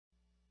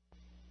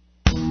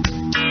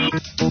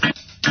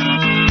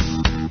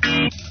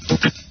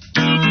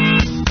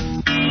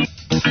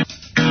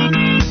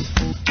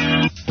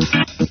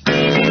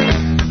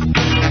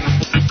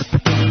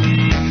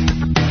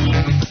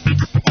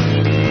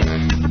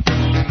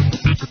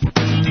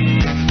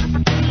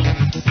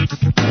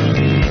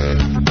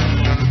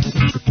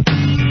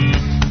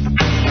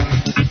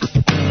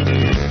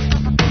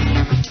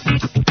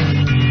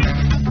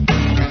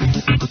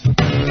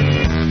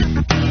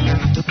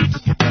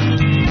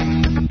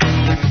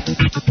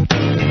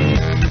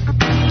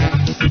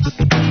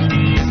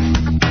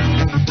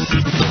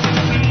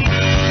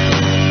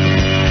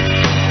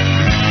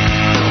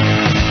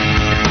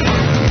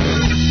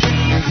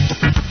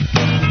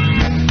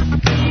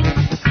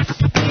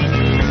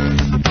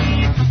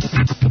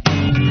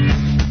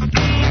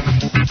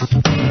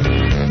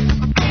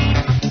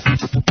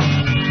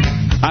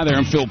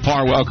Phil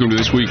Parr. Welcome to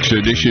this week's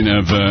edition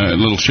of a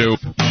little show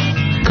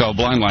called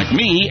Blind Like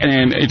Me,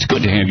 and it's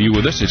good to have you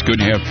with us. It's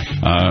good to have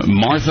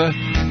Martha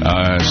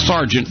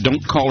Sargent,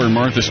 don't call her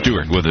Martha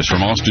Stewart, with us from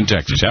Austin,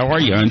 Texas. How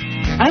are you, hon?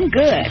 I'm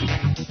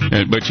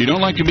good. But you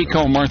don't like to be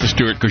called Martha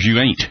Stewart because you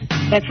ain't.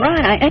 That's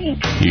right, I ain't.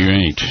 You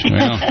ain't.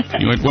 Well,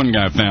 one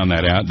guy found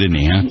that out,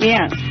 didn't he, huh?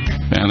 Yeah.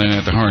 Found that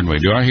out the hard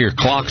way. Do I hear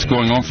clocks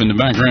going off in the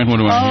background?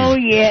 What do I hear? Oh,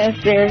 yes,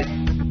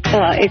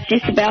 it's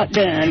just about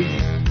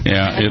done.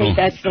 Yeah, I think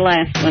that's the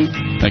last one.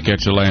 I think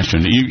that's the last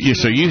one.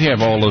 So you have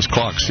all those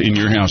clocks in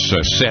your house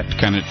set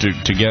kind of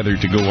together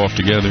to go off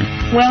together?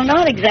 Well,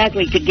 not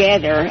exactly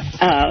together,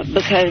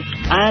 because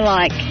I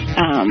like,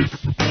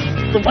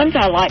 the ones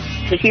I like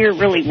to hear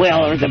really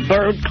well are the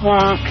bird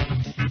clock,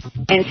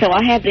 and so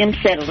I have them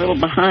set a little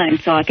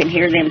behind so I can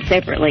hear them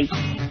separately.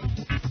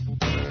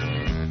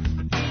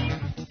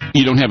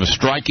 You don't have a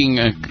striking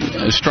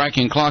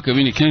clock of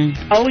any kind?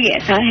 Oh,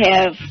 yes, I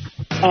have,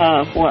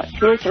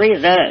 2 or 3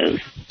 of those.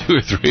 2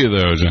 or 3 of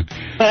those.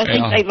 But I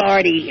think they've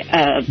already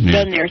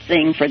done their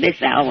thing for this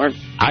hour.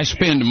 I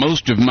spend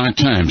most of my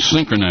time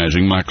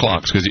synchronizing my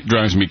clocks because it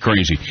drives me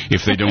crazy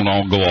if they don't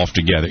all go off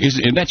together.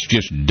 And that's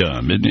just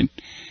dumb, isn't it?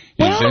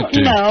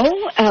 No,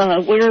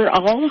 we're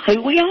all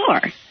who we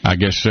are. I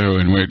guess so.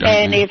 And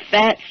if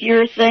that's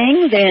your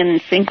thing, then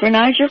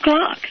synchronize your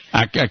clocks.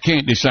 I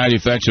can't decide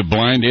if that's a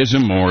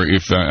blindism or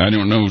if, I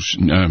don't know.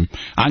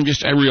 I'm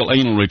just a real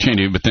anal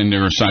retentive, but then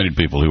there are sighted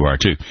people who are,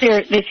 too.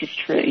 This is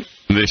true.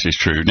 This is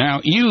true. Now,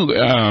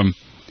 the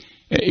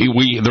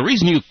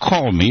reason you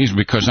called me is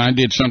because I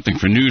did something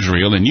for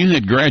Newsreel, and you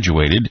had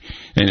graduated,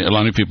 and a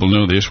lot of people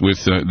know this,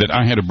 with that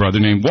I had a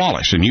brother named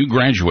Wallace, and you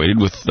graduated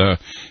with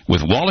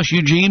Wallace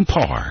Eugene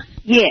Parr.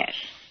 Yes.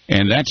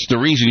 And that's the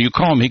reason you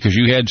called me, because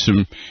you had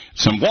some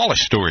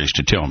Wallace stories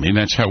to tell me, and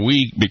that's how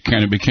we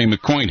kind of became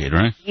acquainted,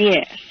 right?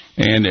 Yes.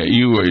 And do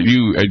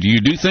you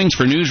do things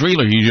for Newsreel,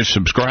 or you just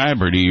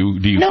subscribe, or do you?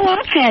 No,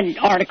 I've had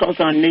articles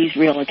on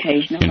Newsreel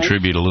occasionally.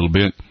 Contribute a little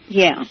bit.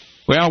 Yeah.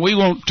 Well, we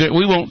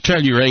won't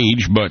tell your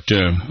age, but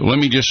let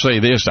me just say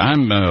this: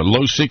 I'm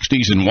low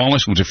 60s, and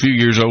Wallace was a few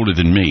years older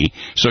than me.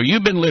 So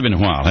you've been living a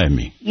while, haven't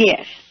you?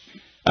 Yes.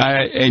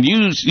 And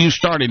you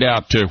started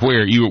out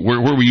where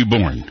were you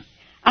born?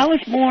 I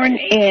was born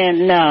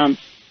in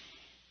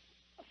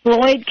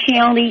Floyd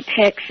County,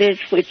 Texas,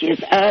 which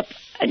is up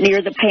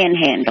near the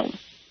Panhandle.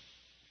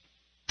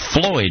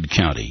 Floyd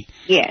County.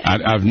 Yes.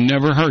 I've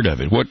never heard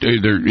of it.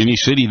 Is there any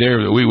city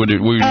there that we would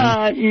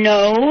know?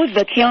 No,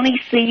 the county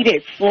seat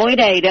is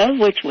Floyd-Ada,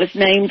 which was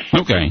named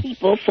for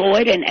people,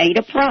 Floyd and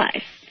Ada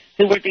Price,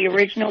 who were the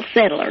original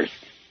settlers.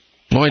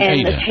 Floyd-Ada.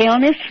 And the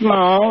town is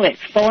small.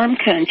 It's farm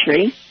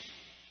country.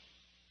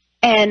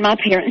 And my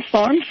parents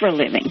farmed for a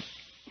living.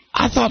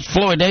 I thought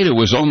Floyd-Ada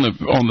was on the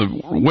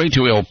way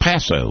to El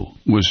Paso.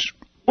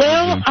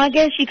 Well, I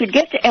guess you could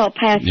get to El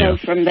Paso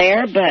from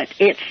there, but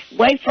it's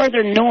way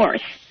further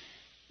north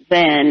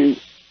than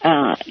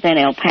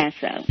El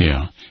Paso.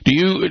 Yeah.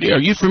 Are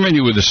you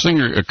familiar with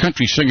a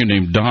country singer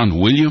named Don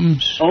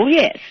Williams? Oh,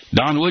 yes.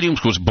 Don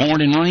Williams was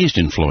born and raised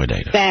in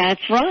Floyd-Ada.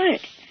 That's right.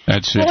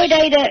 That's it.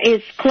 Floyd-Ada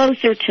is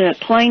closer to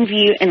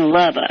Plainview and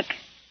Lubbock.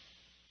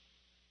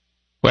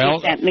 Well,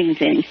 if that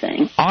means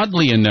anything.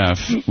 Oddly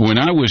enough, when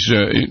I was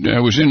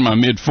in my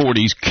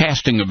mid-40s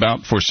casting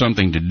about for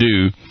something to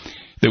do,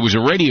 there was a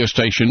radio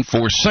station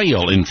for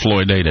sale in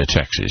Floyd-Ada,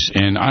 Texas,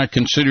 and I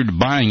considered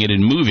buying it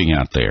and moving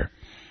out there.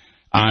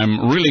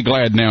 I'm really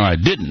glad now I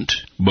didn't,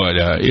 but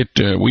I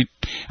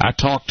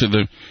talked to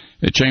the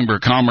Chamber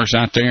of Commerce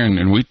out there,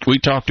 and we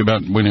talked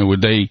about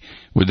would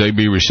they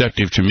be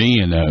receptive to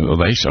me, and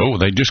they said,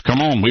 they just come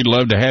on, we'd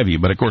love to have you,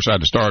 but of course I'd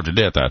have starved to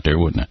death out there,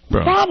 wouldn't I?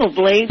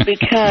 Probably,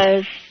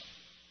 because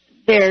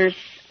there's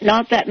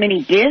not that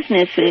many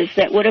businesses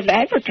that would have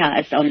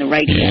advertised on the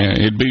radio. Yeah,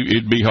 it'd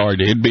be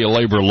hard. It'd be a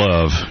labor of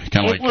love.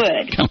 It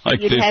would.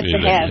 Like You'd have to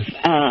have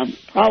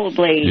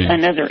probably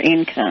another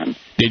income.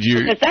 Did you?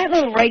 Because that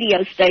little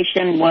radio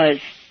station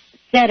was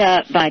set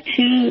up by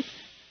two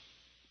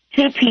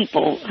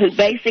people who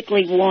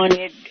basically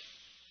wanted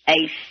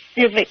a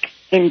civic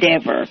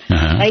endeavor.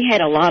 Uh-huh. They had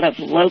a lot of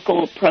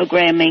local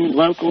programming,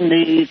 local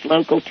news,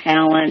 local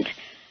talent.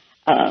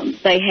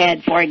 They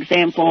had, for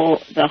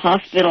example, the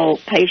hospital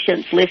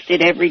patients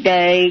listed every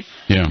day.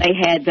 Yeah. They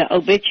had the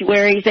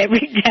obituaries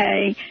every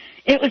day.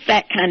 It was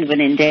that kind of an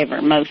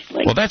endeavor,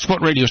 mostly. Well, that's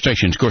what radio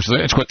stations, of course,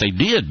 that's what they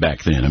did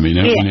back then. I mean,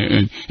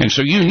 and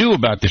so you knew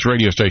about this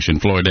radio station,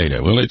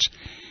 Floyd-Ada. Well,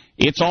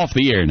 it's off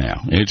the air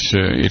now. It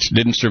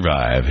didn't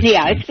survive.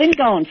 Yeah, it's been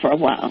gone for a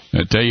while.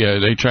 I tell you,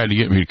 they tried to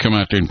get me to come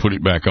out there and put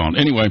it back on.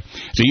 Anyway,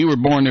 so you were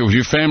born there. Was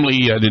your family,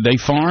 did they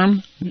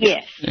farm?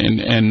 Yes.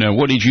 And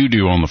what did you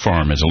do on the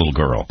farm as a little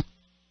girl?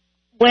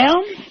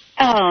 Well,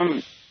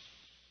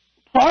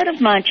 part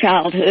of my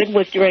childhood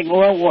was during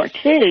World War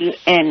II,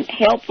 and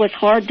help was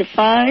hard to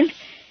find.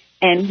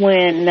 And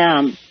when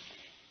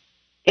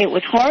it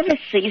was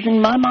harvest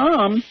season, my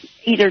mom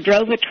either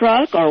drove a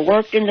truck or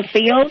worked in the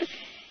field,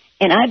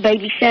 and I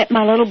babysat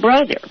my little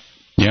brother.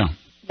 Yeah.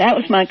 That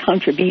was my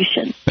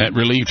contribution. That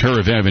relieved her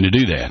of having to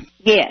do that.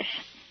 Yes.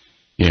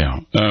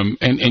 Yeah.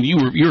 And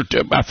you're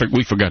I think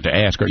we forgot to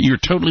ask, you're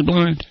totally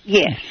blind?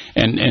 Yes.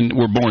 And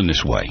were born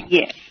this way?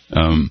 Yes.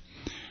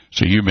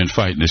 So you've been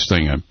fighting this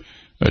thing a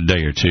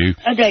day or two.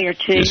 A day or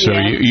two, So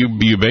yeah.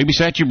 you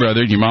babysat your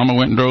brother, your mama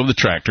went and drove the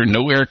tractor,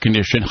 no air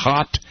conditioning,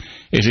 hot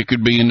as it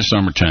could be in the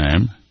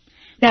summertime.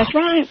 That's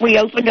right. We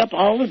opened up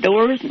all the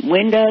doors and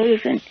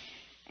windows and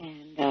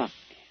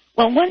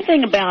well, one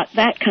thing about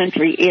that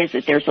country is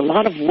that there's a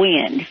lot of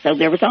wind, so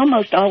there was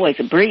almost always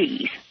a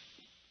breeze.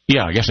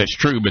 Yeah, I guess that's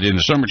true, but in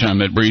the summertime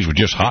that breeze was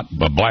just hot,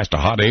 a blast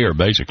of hot air,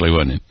 basically,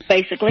 wasn't it?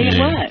 Basically, it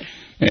was.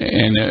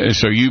 And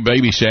so you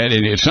babysat,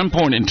 and at some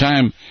point in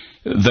time,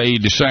 they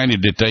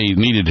decided that they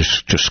needed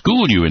to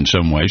school you in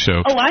some way.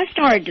 So I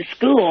started to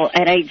school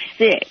at age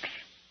 6.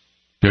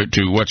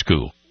 To what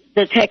school?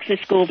 The Texas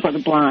School for the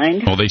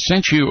Blind. Oh, they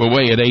sent you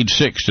away at age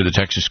 6 to the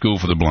Texas School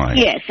for the Blind.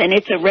 Yes, and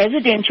it's a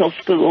residential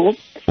school.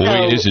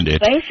 Boy, isn't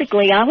it?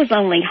 Basically, I was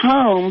only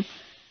home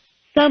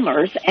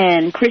summers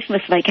and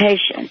Christmas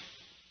vacation.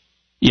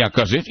 Yeah,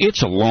 because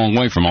it's a long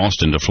way from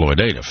Austin to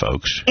Floydada,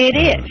 folks. It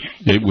is.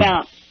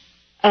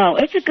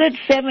 It's a good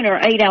 7 or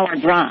 8 hour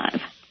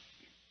drive.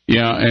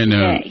 Yeah, and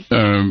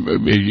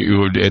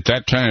at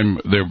that time,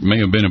 there may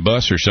have been a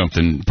bus or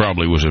something,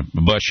 probably was a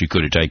bus you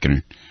could have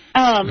taken.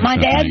 My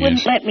dad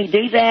wouldn't let me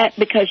do that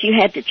because you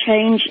had to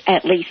change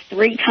at least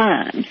 3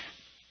 times.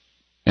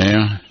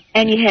 Yeah.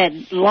 And you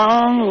had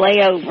long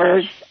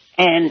layovers,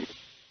 and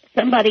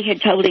somebody had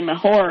told him a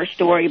horror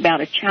story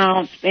about a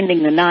child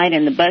spending the night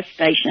in the bus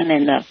station,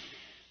 and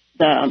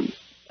the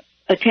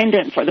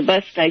attendant for the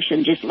bus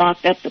station just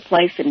locked up the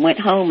place and went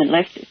home and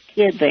left his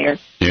kid there.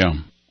 Yeah.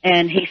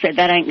 And he said,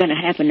 that ain't going to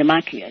happen to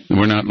my kid.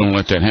 We're not going to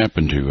let that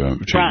happen to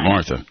right.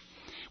 Martha.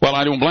 Well,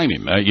 I don't blame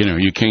him.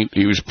 You can't.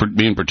 He was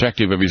being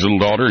protective of his little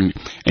daughter, and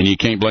you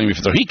can't blame him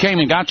for that. He came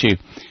and got you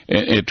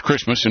at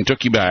Christmas and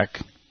took you back.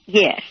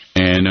 Yes.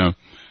 And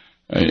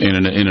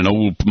in an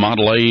old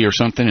Model A or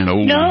something,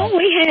 No,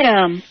 we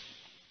had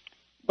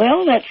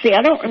well, let's see.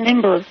 I don't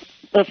remember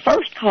the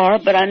first car,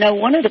 but I know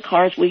one of the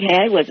cars we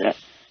had was the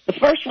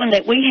first one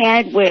that we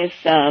had with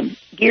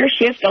gear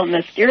shift on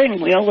the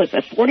steering wheel was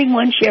a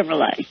 41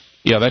 Chevrolet.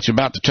 Yeah, that's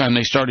about the time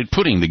they started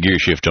putting the gear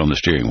shift on the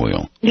steering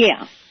wheel.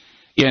 Yeah.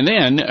 And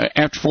then,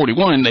 after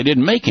 41, they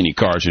didn't make any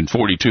cars in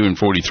 42 and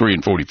 43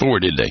 and 44,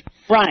 did they?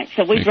 Right,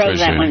 so we drove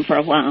that one for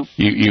a while.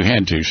 You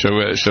had to.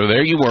 So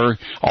there you were,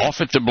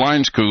 off at the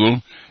blind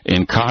school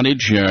in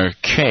Cottage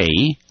K.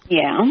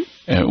 Yeah.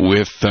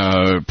 With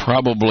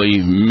probably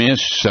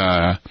Miss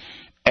Bratton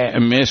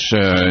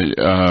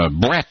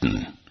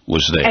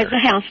was there. As a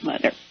house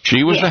mother.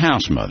 She was the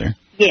house mother.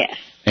 Yes.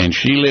 And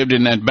she lived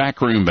in that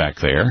back room back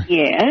there.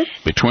 Yes.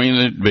 Between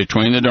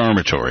the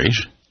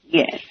dormitories.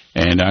 Yes.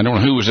 And I don't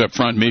know who was up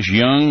front. Miss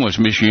Young? Was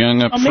Miss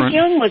Young up front? Miss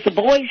Young was the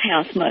boys'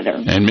 house mother.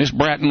 And Miss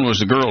Bratton was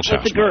the girls' house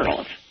mother. The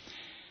girls.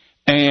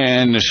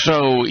 And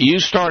so you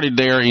started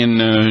there in,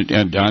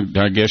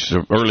 I guess,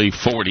 the early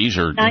 40s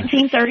or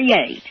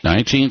 1938.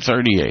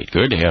 1938.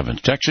 Good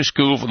heavens. Texas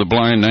School for the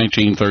Blind,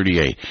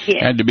 1938.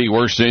 Yes. Had to be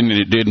worse then than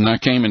it did, and I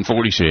came in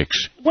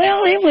 46.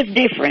 Well, it was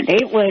different.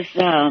 It was,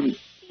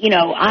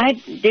 I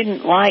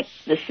didn't like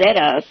the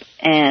setup,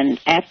 and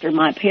after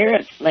my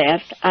parents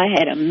left, I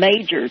had a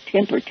major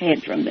temper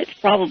tantrum that's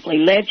probably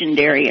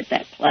legendary at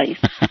that place.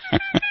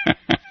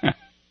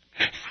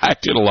 I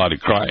did a lot of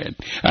crying.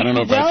 I don't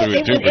know if I threw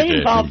a temper tantrum. It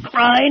involved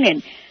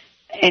crying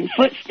and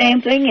foot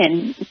stamping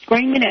and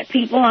screaming at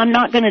people, I'm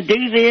not going to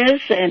do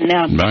this. And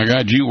by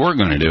God, you were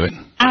going to do it.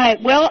 I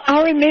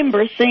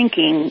remember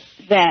thinking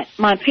that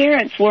my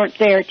parents weren't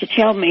there to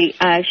tell me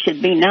I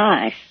should be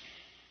nice.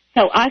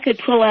 So I could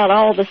pull out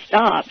all the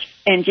stops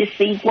and just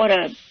see what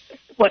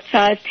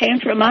size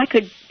tantrum I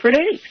could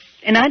produce.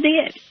 And I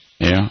did.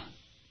 Yeah.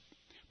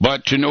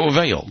 But to no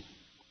avail.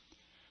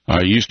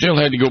 You still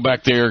had to go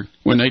back there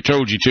when they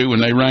told you to. When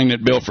they rang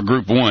that bell for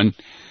Group 1,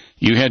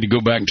 you had to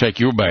go back and take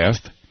your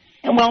bath.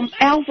 Well,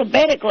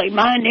 alphabetically,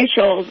 my name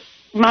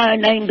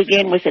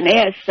began with an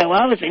S, so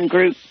I was in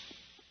Group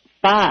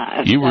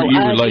 5. You were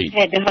late. I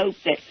had to hope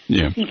that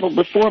people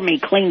before me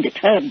cleaned the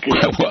tub good.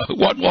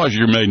 What was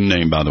your maiden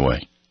name, by the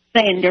way?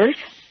 Sanders.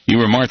 You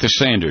were Martha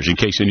Sanders, in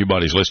case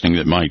anybody's listening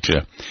that might,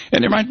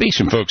 and there might be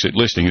some folks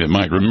listening that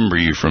might remember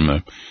you from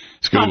the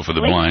School for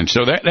the Blind.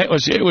 So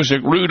it was a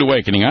rude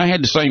awakening. I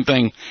had the same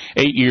thing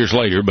 8 years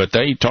later, but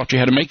they taught you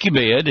how to make your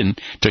bed and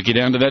took you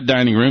down to that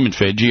dining room and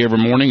fed you every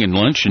morning and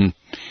lunch, and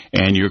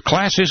your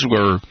classes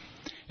were,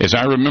 as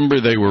I remember,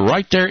 they were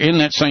right there in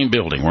that same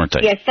building, weren't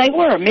they? Yes, they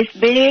were. Miss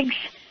Biggs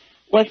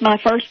was my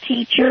first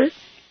teacher.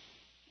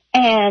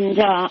 And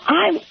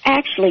I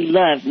actually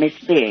loved Miss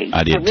Biggs.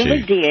 I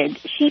really did.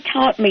 She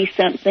taught me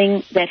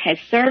something that has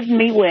served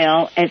me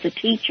well as a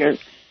teacher,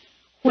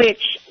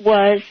 which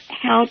was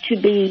how to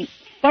be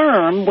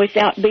firm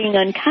without being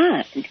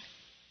unkind.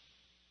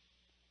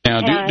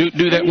 Now,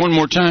 do that one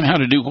more time. How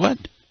to do what?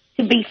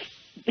 To be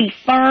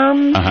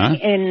firm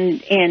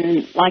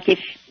and like if,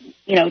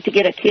 to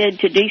get a kid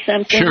to do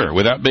something. Sure,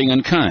 without being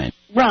unkind.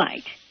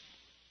 Right.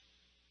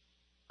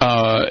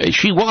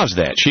 She was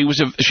that. She was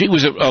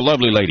a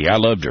lovely lady. I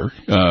loved her.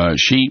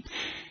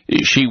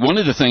 one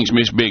of the things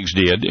Miss Biggs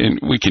did, and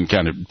we can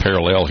kind of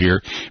parallel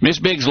here, Miss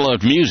Biggs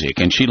loved music,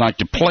 and she liked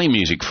to play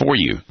music for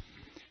you.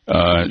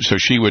 So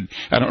she would,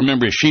 I don't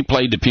remember if she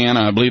played the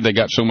piano. I believe they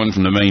got someone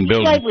from the main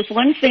building. She played with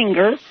one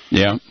finger.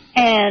 Yeah.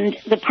 And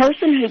the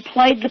person who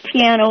played the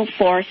piano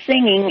for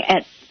singing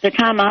at the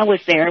time I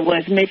was there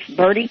was Miss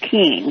Bertie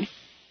King.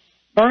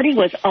 Bertie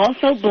was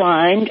also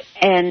blind,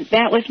 and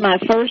that was my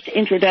first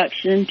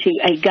introduction to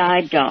a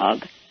guide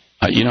dog.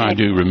 I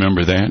do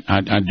remember that.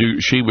 I do.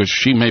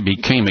 She maybe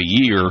came a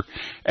year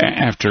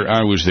after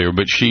I was there,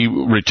 but she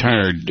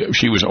retired.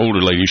 She was an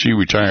older lady. She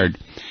retired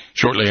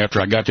shortly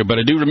after I got there. But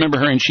I do remember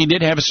her, and she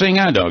did have a seeing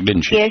eye dog,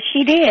 didn't she? Yes,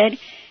 she did.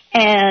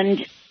 And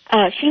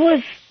she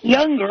was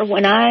younger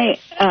when I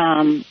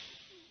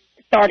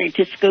started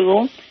to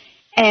school,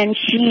 and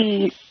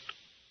she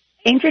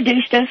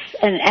introduced us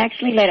and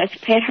actually let us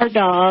pet her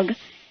dog.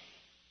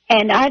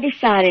 And I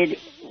decided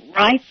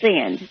right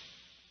then,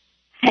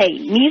 hey,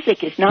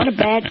 music is not a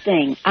bad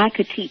thing. I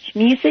could teach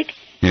music,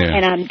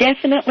 and I'm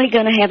definitely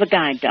going to have a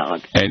guide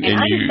dog. And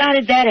I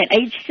decided that at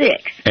age 6.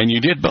 And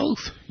you did both.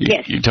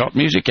 Yes. You taught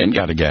music and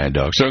got a guide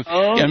dog. So,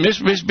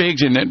 Miss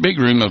Biggs in that big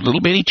room, those little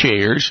bitty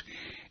chairs,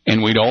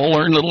 and we'd all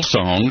learn little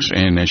songs,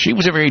 and she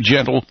was a very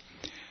gentle,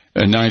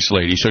 nice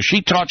lady. So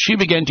she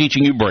began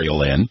teaching you Braille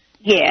then.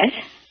 Yes.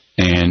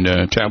 And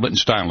tablet and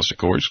stylus, of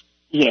course.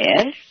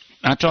 Yes.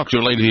 I talked to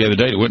a lady the other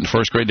day that went in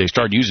first grade. They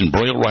started using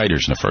Braille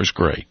writers in the first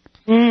grade.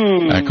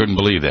 I couldn't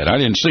believe that. I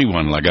didn't see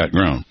one until I got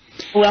grown.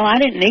 Well, I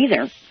didn't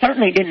either.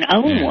 Certainly didn't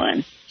own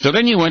one. So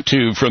then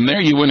from there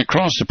you went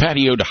across the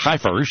patio to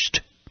Highhurst.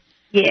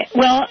 Yeah.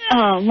 Well,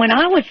 when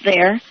I was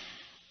there,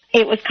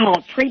 it was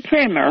called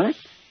Pre-Primer,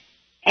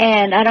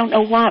 and I don't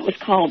know why it was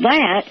called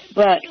that,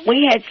 but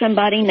we had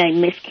somebody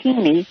named Miss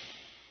Keeney,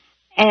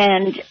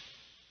 and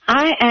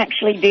I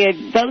actually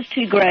did those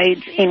 2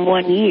 grades in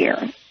 1 year.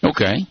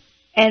 Okay.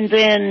 And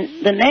then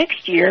the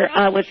next year,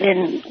 I was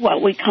in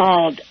what we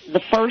called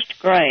the first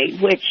grade,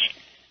 which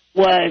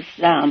was,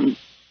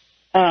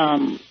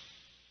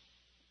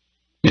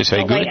 Yes,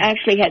 hey, good. they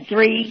actually had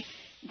 3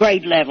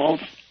 grade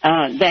levels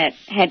that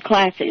had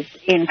classes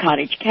in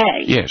Cottage K.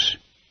 Yes.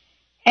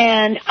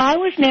 And I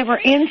was never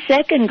in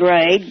second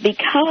grade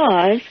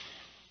because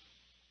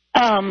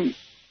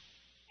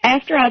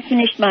after I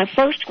finished my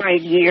first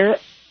grade year,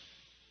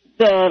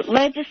 the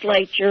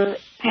legislature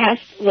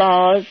passed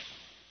laws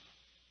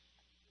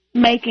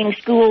making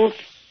schools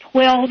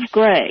 12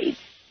 grades.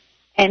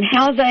 And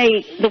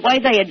the way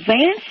they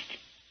advanced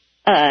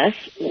us,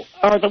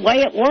 or the way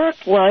it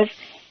worked was,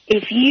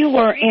 if you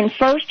were in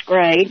first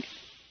grade,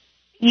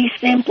 you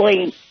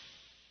simply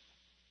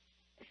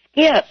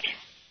skipped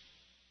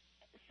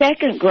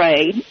second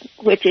grade,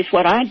 which is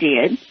what I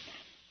did,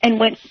 and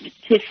went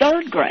to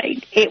third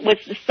grade. It was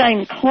the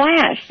same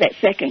class that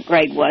second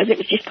grade was. It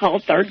was just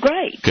called third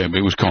grade. Okay, but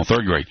it was called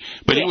third grade.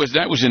 But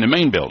that was in the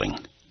main building.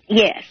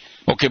 Yes.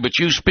 Okay, but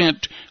you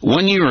spent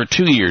 1 year or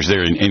 2 years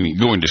there in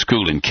going to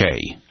school in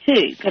K.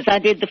 2, because I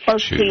did the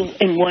first 2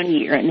 in 1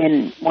 year, and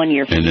then 1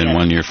 year for the other. And then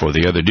 1 year for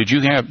the other.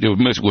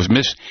 Was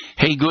Miss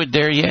Haygood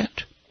there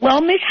yet?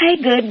 Well, Miss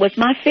Haygood was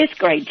my 5th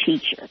grade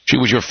teacher. She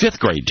was your 5th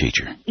grade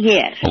teacher?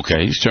 Yes.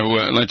 Okay, so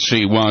let's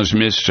see, was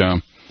Miss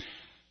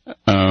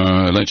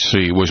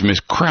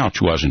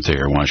Crouch wasn't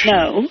there, was she?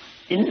 No.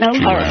 Didn't know she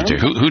her. Wasn't there.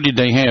 Who did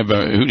they have?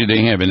 Who did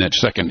they have in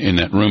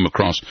that room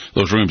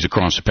those rooms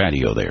across the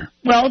patio there?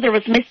 Well, there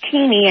was Miss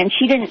Keeney, and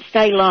she didn't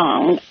stay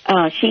long.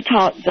 She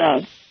taught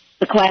the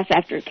class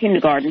after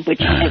kindergarten,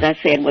 which, as I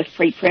said, was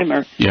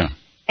pre-primer. Yeah.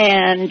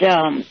 And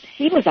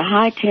she was a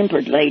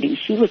high-tempered lady.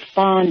 She was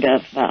fond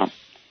of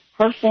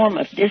her form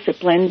of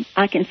discipline.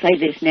 I can say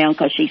this now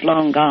because she's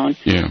long gone.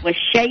 Yeah. Was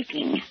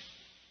shaking,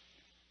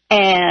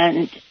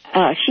 and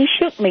she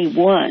shook me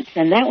once,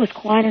 and that was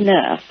quite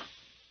enough.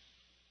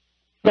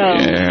 So,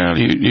 yeah,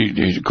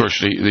 of course,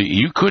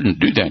 you couldn't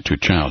do that to a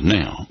child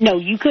now. No,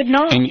 you could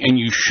not. And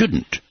you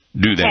shouldn't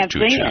do that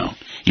to a child.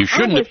 You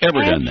shouldn't have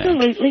ever done that. I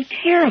was absolutely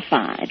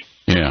terrified.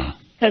 Yeah.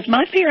 Because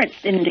my parents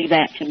didn't do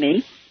that to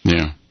me.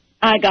 Yeah.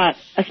 I got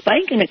a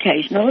spanking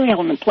occasionally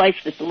on the place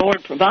that the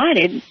Lord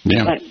provided,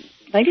 but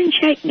they didn't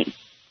shake me.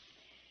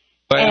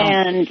 Well,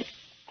 and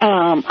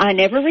I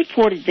never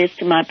reported this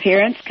to my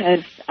parents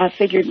because I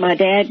figured my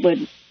dad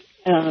would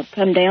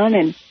come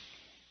down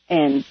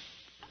and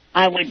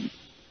I would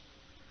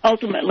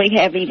ultimately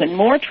have even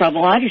more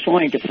trouble. I just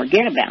wanted to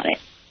forget about it.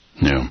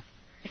 Yeah.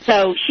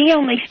 So she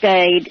only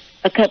stayed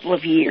a couple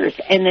of years,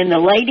 and then the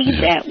lady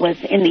that was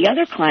in the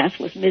other class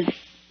was Ms.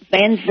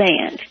 Van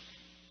Zandt.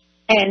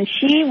 And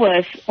she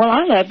was,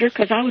 I loved her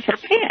because I was her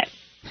pet.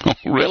 Oh,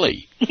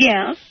 really?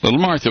 Yeah. Little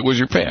Martha was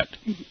your pet?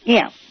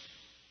 Yeah.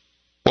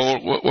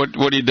 Well,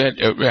 what did that,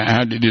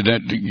 how did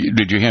that,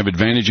 did you have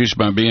advantages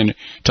by being,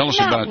 tell us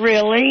about. Not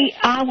really.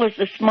 I was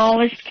the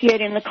smallest kid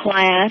in the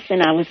class,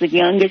 and I was the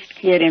youngest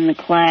kid in the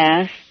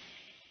class.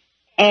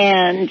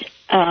 And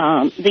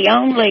the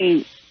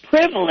only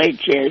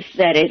privileges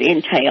that it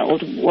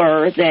entailed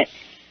were that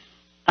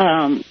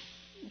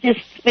just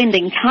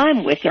spending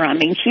time with her. I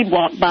mean, she'd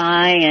walk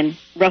by and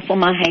ruffle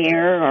my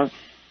hair, or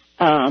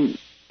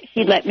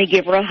she'd let me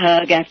give her a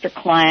hug after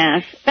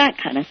class, that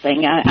kind of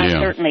thing. I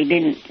certainly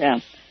didn't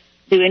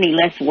do any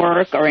less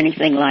work or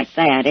anything like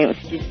that. It was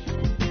just,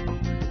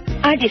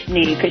 I just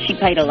knew because she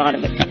paid a lot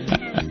of it.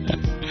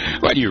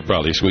 Well, you were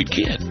probably a sweet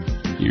kid.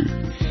 You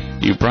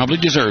probably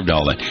deserved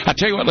all that. I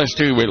tell you what, let's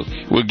do.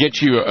 We'll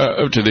get you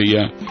up to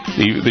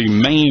the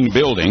main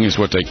building, is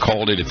what they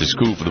called it at the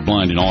School for the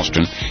Blind in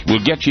Austin.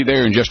 We'll get you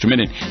there in just a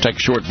minute. Take a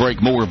short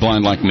break. More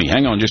Blind Like Me.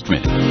 Hang on just a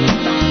minute.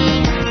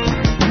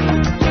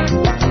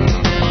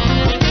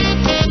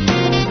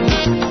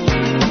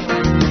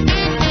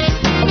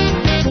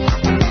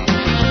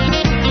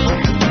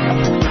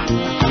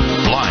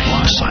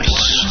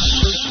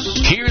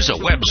 A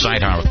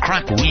website our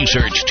crack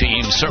research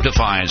team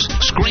certifies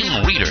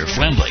screen reader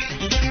friendly.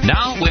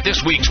 Now with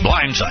this week's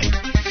Blind Site,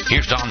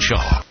 here's Don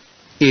Shaw.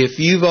 If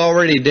you've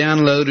already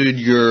downloaded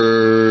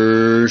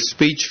your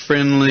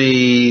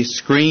speech-friendly,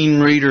 screen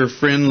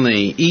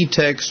reader-friendly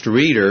e-text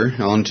reader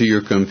onto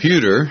your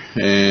computer,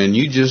 and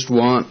you just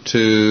want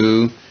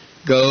to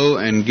go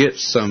and get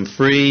some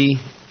free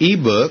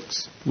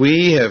e-books,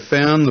 we have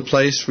found the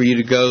place for you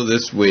to go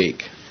this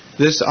week.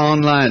 This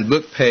online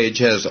book page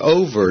has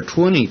over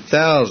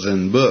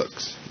 20,000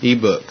 books,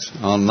 e-books,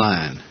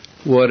 online.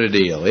 What a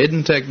deal.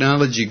 Isn't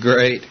technology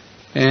great?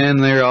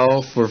 And they're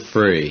all for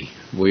free.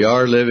 We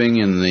are living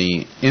in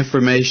the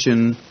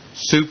information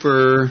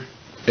super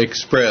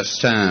express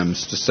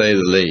times, to say the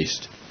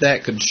least.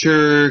 That could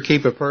sure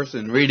keep a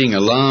person reading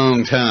a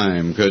long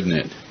time, couldn't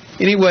it?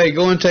 Anyway,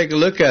 go and take a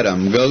look at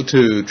them. Go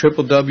to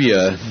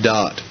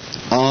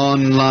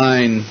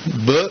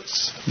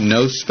www.onlinebooks,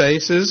 no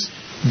spaces,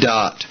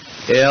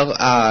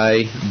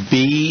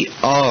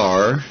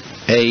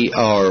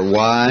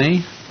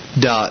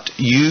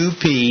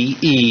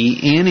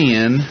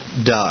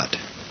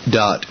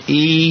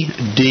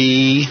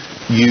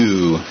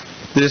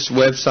 This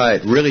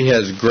website really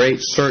has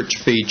great search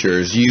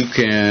features. You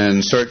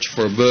can search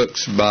for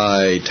books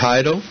by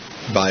title,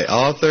 by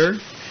author,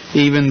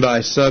 even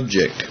by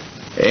subject.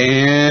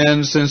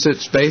 And since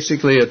it's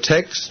basically a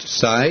text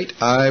site,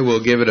 I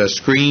will give it a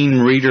screen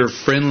reader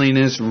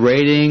friendliness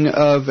rating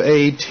of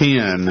a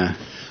 10.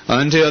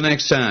 Until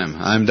next time,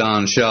 I'm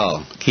Don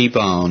Shaw. Keep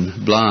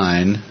on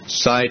blind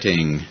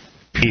sighting.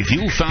 If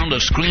you found a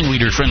screen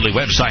reader friendly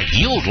website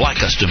you'd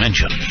like us to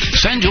mention,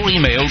 send your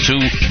email to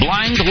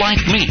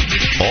blindlikeme,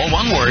 all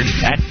one word,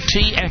 at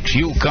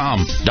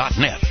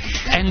txucom.net.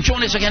 And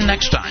join us again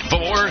next time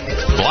for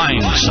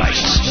Blind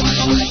Sites.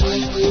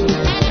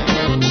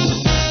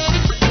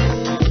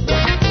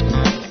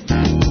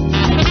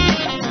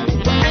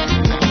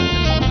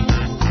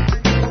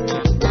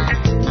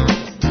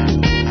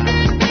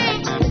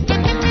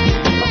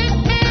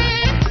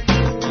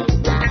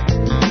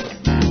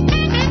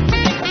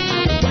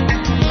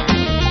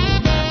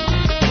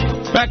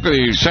 Back to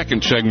the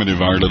second segment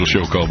of our little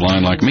show called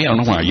Blind Like Me. I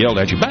don't know why I yelled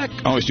at you back.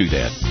 I always do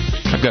that.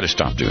 I've got to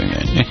stop doing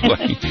that.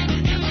 Anyway,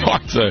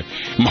 Martha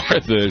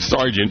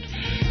Sargent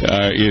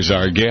is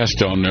our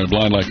guest on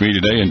Blind Like Me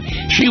today, and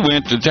she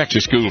went to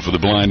Texas School for the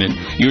Blind, and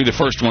you're the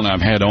first one I've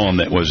had on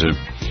that was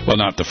well,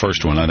 not the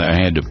first one. I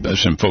had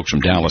some folks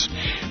from Dallas,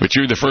 but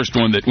you're the first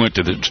one that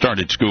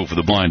started School for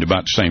the Blind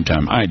about the same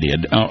time I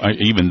did.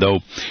 Even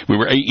though we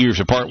were 8 years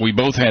apart, we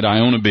both had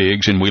Iona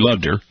Biggs, and we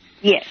loved her.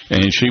 Yes.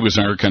 And she was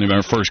our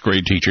first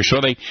grade teacher. So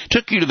they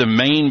took you to the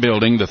main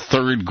building, the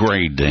third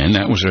grade then.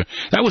 That was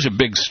a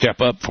big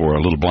step up for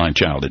a little blind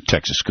child at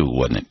Texas School,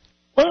 wasn't it?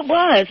 Well, it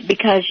was,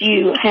 because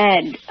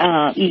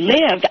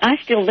I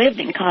still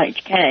lived in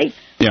Cottage K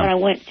when I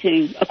went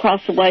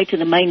across the way to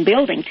the main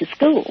building to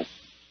school.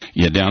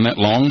 Yeah, down that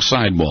long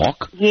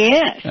sidewalk.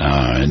 Yes.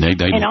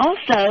 And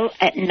also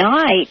at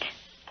night,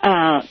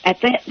 at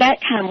that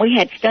time we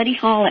had study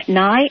hall at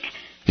night.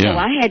 Yeah. So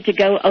I had to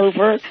go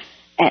over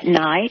at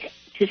night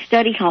to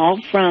study hall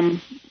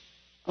from,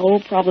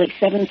 probably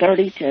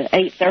 7:30 to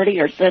 8:30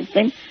 or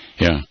something.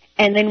 Yeah.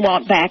 And then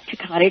walk back to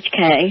Cottage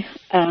K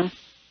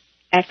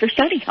after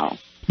study hall.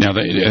 Now,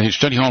 they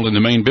study hall in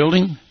the main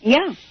building?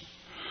 Yeah.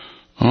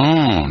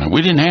 Oh, no,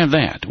 we didn't have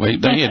that.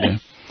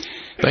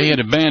 They had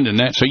abandoned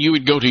that. So you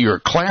would go to your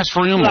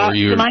classroom or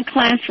your... my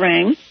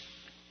classroom,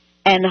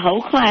 and the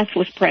whole class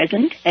was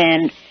present,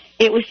 and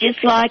it was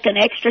just like an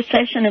extra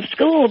session of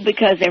school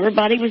because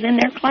everybody was in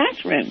their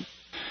classroom.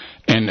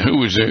 And who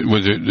was it?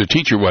 The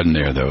teacher wasn't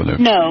there, though?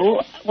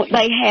 No,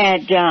 they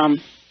had...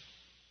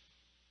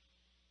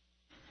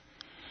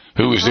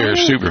 who was their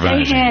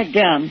supervisor? They had...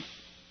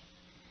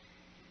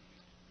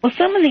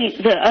 some of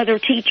the other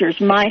teachers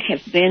might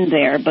have been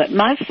there, but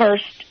my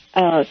first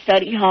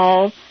study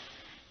hall...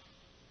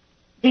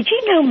 Did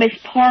you know Miss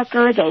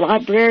Parker, the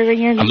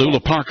librarian? Lula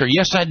Parker,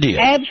 yes, I did.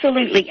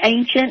 Absolutely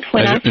ancient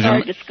when I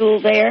started to school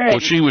there. Well,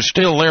 she was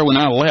still there when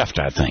I left,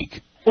 I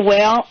think.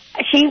 Well,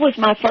 she was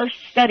my first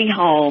study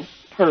hall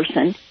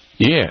person.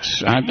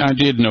 Yes, I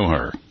did know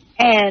her.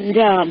 And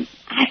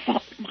I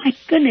thought, my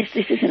goodness,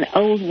 this is an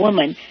old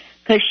woman,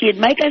 because she'd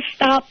make us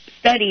stop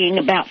studying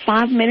about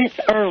 5 minutes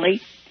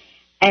early,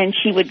 and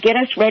she would get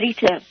us ready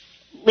to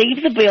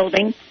leave the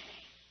building.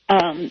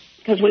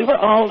 because we were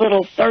all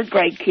little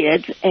third-grade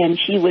kids, and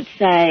she would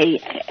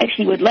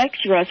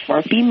lecture us for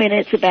a few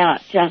minutes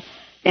about,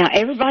 now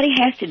everybody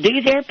has to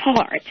do their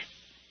part.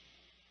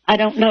 I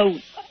don't know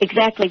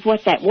exactly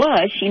what that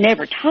was. She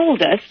never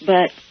told us,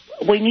 but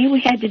we knew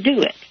we had to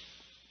do it.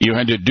 You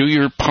had to do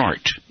your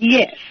part.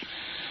 Yes.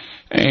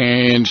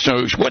 And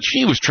so what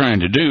she was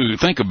trying to do,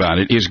 think about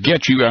it, is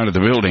get you out of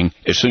the building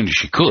as soon as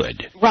she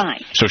could.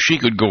 Right. So she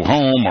could go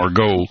home or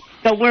go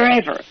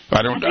wherever.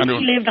 I don't.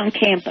 She lived on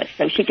campus,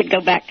 so she could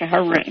go back to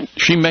her room.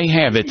 She may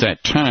have at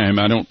that time.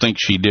 I don't think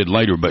she did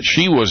later, but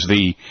she was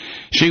the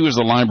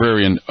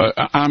librarian.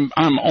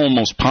 I'm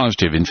almost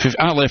positive.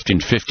 I left in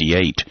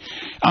 '58.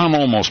 I'm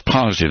almost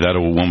positive that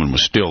old woman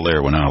was still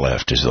there when I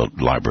left as the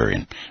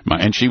librarian.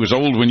 And she was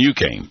old when you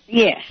came.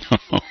 Yes.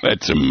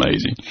 That's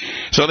amazing.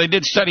 So they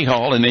did study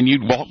hall, and then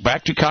you'd walk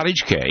back to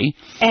Cottage K.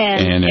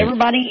 And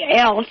everybody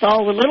else,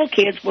 all the little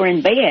kids, were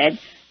in bed,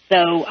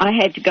 so I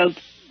had to go.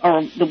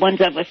 Or the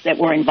ones of us that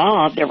were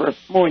involved, there were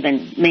more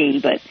than me,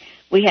 but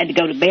we had to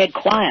go to bed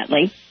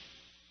quietly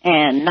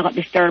and not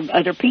disturb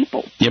other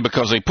people. Yeah,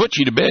 because they put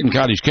you to bed in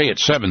Cottage K at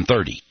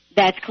 7:30.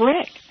 That's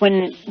correct.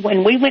 When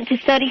we went to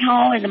study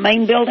hall in the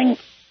main building,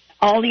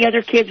 all the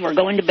other kids were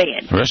going to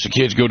bed. The rest of the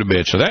kids go to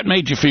bed, so that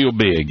made you feel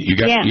big. You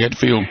had to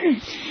feel.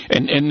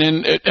 And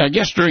then I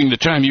guess during the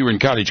time you were in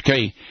Cottage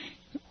K,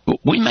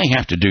 we may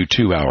have to do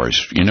 2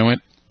 hours. You know it.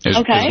 As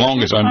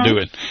long as I'm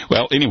doing.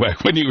 Well, anyway,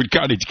 when you were at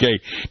Cottage K,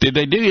 did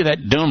they do you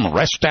that dumb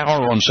rest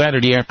hour on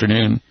Saturday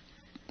afternoon?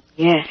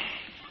 Yes,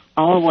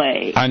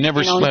 always. I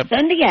never slept. On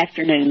Sunday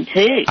afternoon,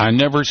 too. I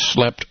never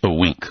slept a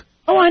wink.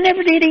 Oh, I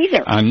never did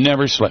either. I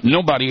never slept.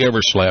 Nobody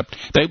ever slept.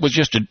 That was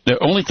just the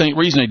only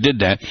reason they did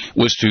that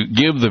was to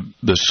give the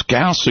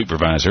house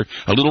supervisor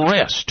a little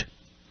rest.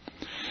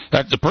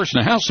 That's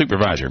the house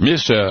supervisor,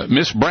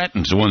 Miss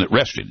Bratton's the one that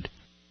rested.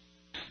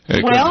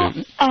 Well,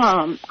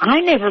 I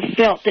never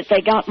felt that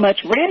they got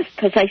much rest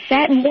because they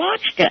sat and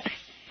watched us.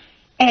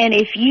 And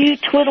if you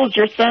twiddled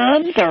your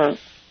thumbs or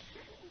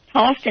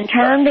tossed and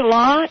turned a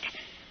lot,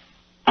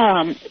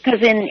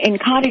 because in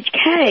Cottage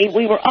K,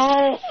 we were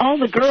all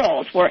the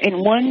girls were in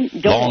one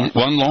dorm.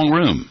 One long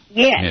room.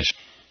 Yes.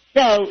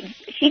 So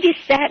she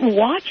just sat and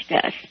watched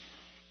us.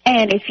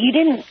 And if you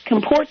didn't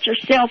comport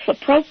yourself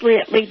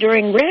appropriately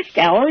during rest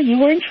hour, you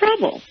were in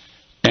trouble.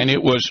 And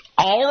it was,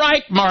 all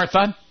right,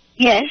 Martha.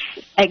 Yes,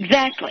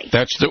 exactly.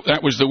 That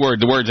was the word.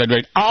 The words I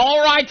dreaded.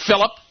 All right,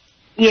 Philip.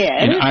 Yes.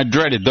 And I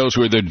dreaded. Those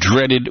were the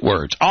dreaded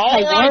words.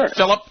 All right,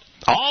 Philip.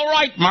 All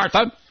right,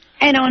 Martha.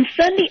 And on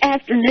Sunday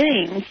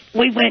afternoons,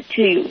 we went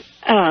to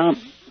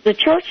the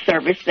church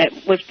service that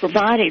was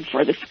provided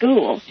for the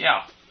school.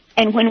 Yeah.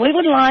 And when we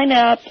would line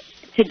up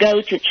to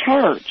go to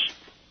church,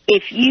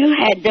 if you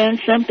had done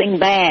something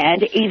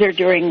bad, either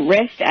during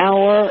rest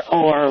hour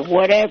or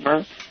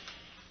whatever,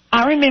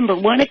 I remember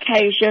one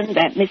occasion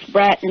that Miss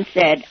Bratton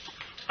said,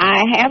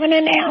 I have an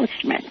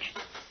announcement.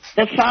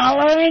 The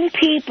following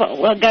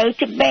people will go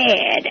to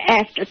bed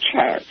after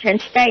church and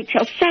stay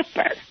till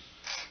supper.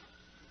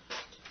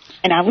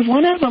 And I was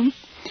one of them.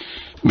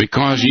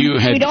 Because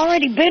we'd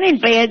already been in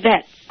bed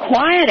that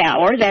quiet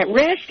hour, that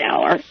rest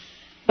hour,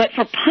 but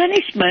for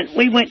punishment,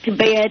 we went to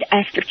bed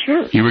after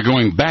church. You were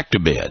going back to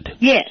bed?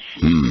 Yes.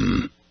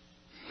 Now,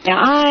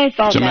 I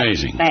thought that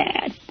was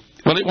bad.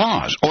 Well, it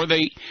was. Or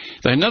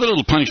another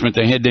little punishment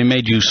they had, they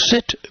made you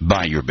sit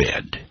by your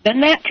bed. Done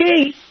that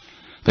too.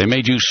 They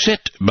made you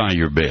sit by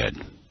your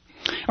bed.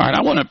 All right,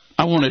 I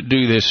want to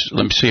do this.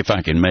 Let me see if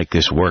I can make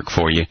this work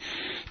for you.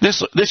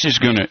 This is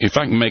going to, if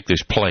I can make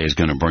this play, is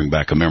going to bring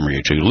back a memory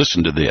or two.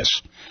 Listen to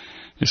this.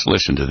 Just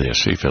listen to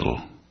this. See if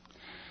it'll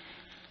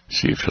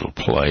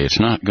play. It's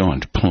not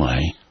going to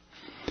play.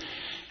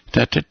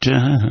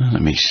 Let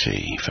me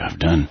see if I've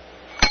done.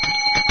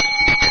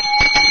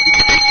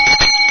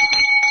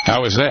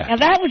 How was that? Now,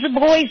 that was a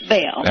boy's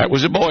bell. That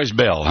was a boy's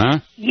bell, huh?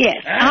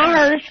 Yes.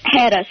 Ours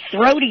had a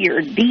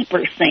throatier,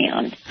 deeper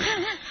sound.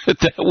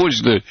 That was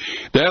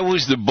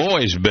the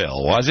boy's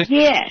bell, was it?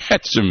 Yes.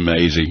 That's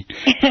amazing.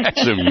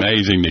 That's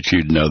amazing that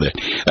you'd know that.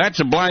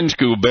 That's a blind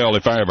school bell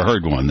if I ever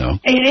heard one, though.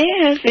 It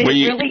is. It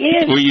really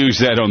is. We use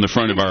that on the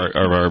front of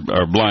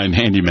our blind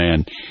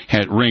handyman.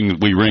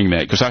 We ring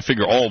that because I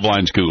figure all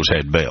blind schools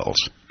had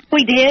bells.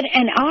 We did,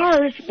 and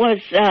ours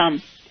was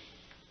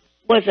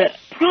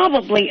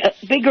probably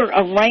bigger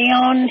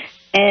around,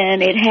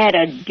 and it had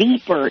a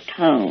deeper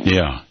tone.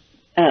 Yeah.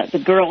 The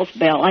girls'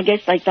 bell. I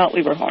guess they thought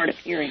we were hard of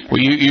hearing. Well,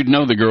 you'd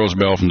know the girls'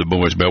 bell from the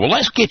boys' bell. Well,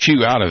 let's get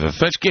you out of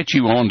this. Let's get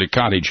you on to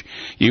Cottage.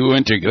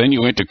 Then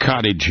you went to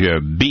Cottage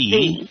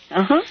B.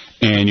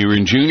 And you were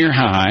in junior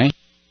high.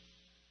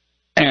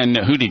 And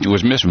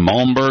was Miss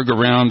Malmberg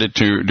around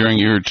during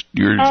your?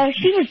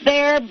 She was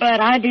there,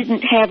 but I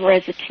didn't have her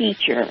as a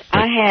teacher.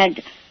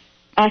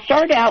 I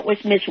started out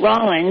with Miss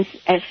Rollins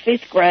as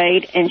 5th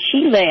grade, and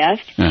she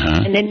left.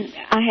 And then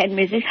I had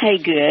Mrs.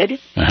 Haygood.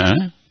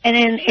 And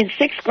then in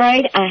 6th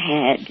grade, I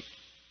had,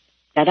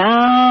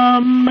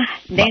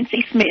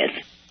 Nancy Smith.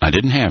 I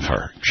didn't have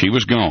her. She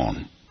was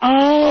gone.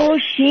 Oh,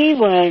 she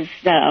was,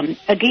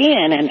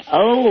 again, an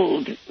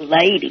old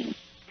lady.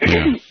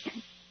 Yeah.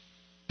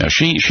 Now,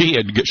 she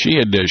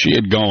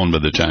had gone by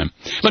the time.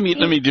 Let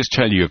me just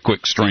tell you a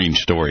quick strange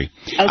story.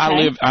 Okay.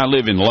 I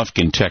live in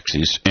Lufkin,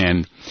 Texas,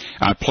 and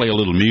I play a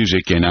little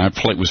music, and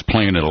was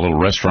playing at a little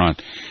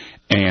restaurant,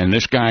 and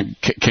this guy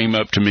came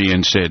up to me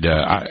and said,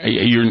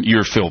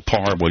 "You're Phil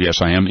Parr." Well,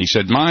 yes, I am. He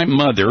said, "My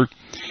mother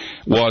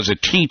was a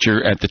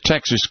teacher at the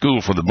Texas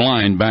School for the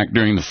Blind back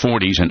during the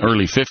 40s and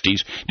early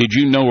 50s. Did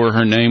you know her?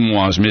 Her name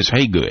was Miss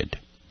Haygood."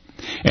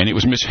 And it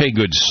was Miss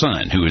Haygood's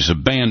son, who is a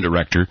band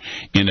director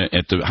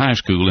at the high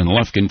school in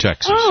Lufkin,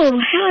 Texas. Oh,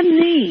 how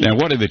neat. Now,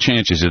 what are the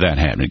chances of that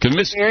happening?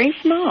 Because very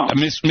small.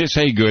 Miss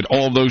Haygood,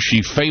 although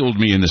she failed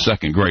me in the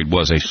second grade,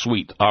 was a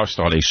sweet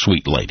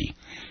lady.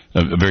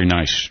 A very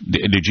nice.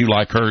 Did you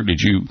like her? Did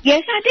you?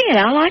 Yes, I did.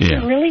 I liked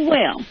her really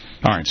well.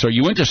 All right, so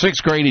you went to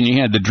 6th grade and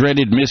you had the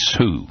dreaded Miss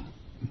who?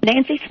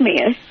 Nancy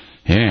Smith.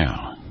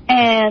 Yeah.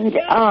 And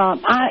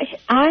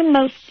I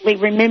mostly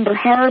remember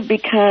her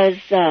because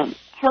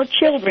her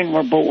children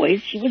were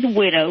boys. She was a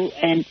widow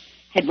and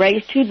had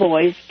raised 2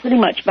 boys pretty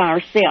much by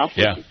herself.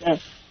 Yeah. Which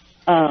is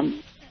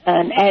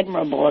an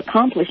admirable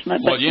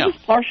accomplishment. But she was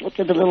partial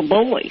to the little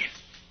boys.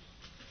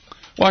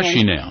 Was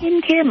she now? She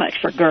didn't care much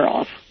for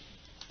girls.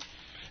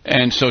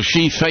 And so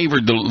she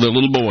favored the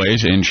little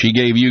boys, and she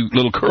gave you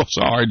little girls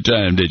a hard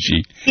time, did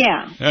she?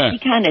 Yeah, she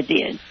kind of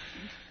did.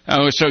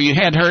 Oh, so you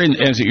had her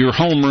as your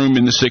homeroom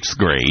in the 6th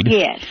grade.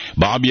 Yes.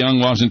 Bob Young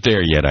wasn't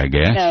there yet, I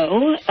guess.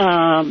 No.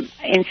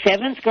 In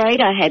 7th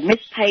grade, I had Miss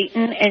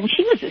Payton, and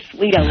she was a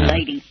sweet old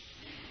lady.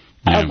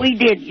 We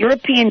did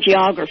European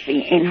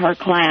geography in her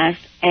class,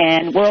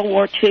 and World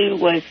War II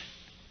was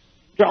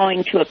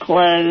drawing to a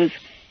close.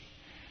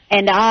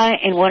 And I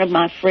and one of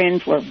my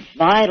friends were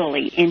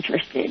vitally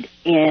interested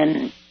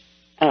in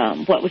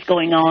what was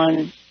going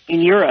on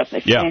in Europe,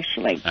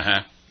 especially. Yeah.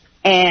 Uh-huh.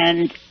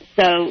 And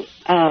so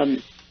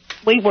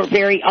we were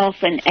very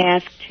often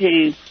asked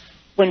to,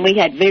 when we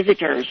had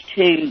visitors,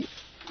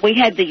 we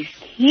had these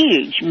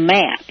huge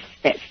maps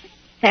that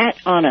sat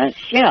on a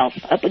shelf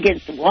up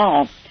against the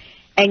wall,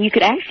 and you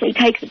could actually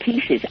take the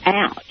pieces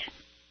out.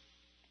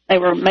 They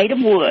were made of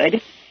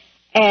wood,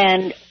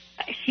 and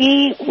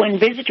she, when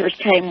visitors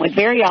came, would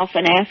very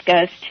often ask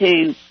us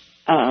to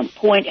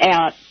point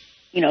out,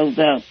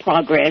 the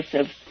progress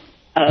of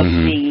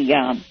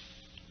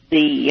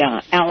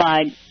the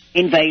Allied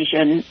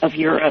invasion of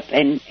Europe,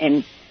 and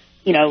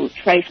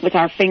trace with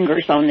our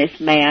fingers on this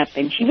map.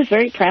 And she was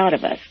very proud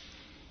of us.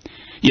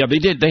 Yeah, they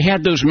did. They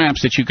had those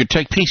maps that you could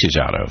take pieces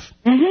out of.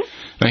 Mm-hmm.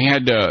 They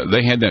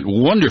had that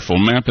wonderful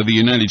map of the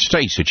United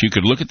States that you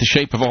could look at the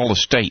shape of all the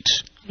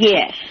states.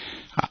 Yes.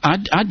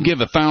 I'd give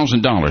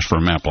 $1,000 for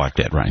a map like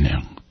that right now.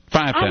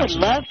 5,000. I would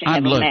love to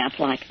have a map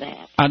like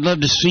that. I'd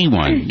love to see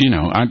one.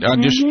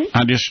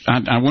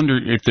 I wonder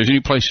if there's any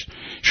place.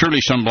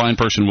 Surely some blind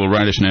person will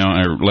write us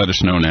now or let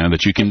us know now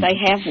that you can. They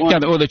have one.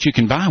 Yeah, or that you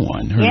can buy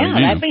one. Yeah,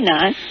 that'd be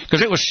nice.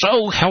 Because it was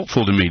so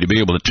helpful to me to be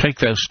able to take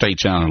those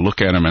states out and look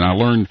at them, and I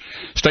learned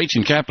states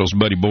and capitals,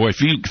 buddy boy.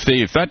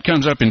 If that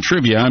comes up in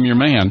trivia, I'm your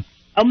man.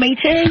 Oh, me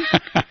too.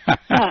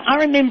 I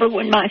remember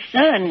when my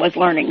son was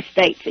learning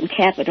states and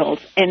capitals,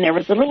 and there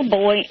was a little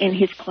boy in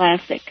his class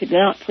that could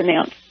not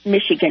pronounce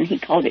Michigan. He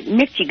called it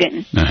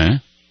Michigan. Uh-huh.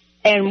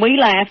 And we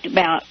laughed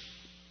about,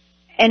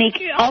 and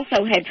he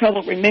also had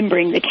trouble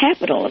remembering the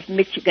capital of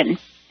Michigan.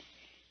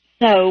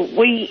 So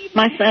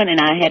my son and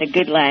I had a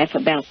good laugh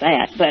about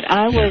that. But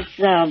I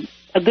was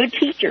a good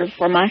teacher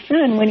for my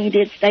son when he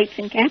did states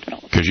and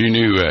capitals. Because you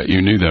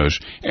knew those.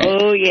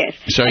 Oh, yes.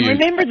 So and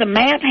remember the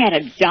map had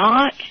a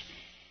dot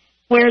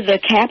where the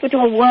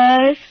capital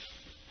was?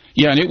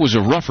 Yeah, and it was a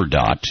rougher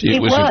dot.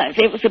 It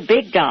was a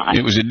big dot.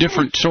 It was a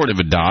different sort of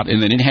a dot,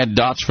 and then it had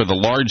dots for the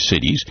large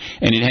cities,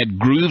 and it had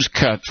grooves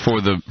cut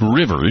for the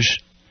rivers.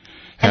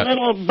 And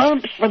little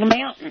bumps for the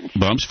mountains.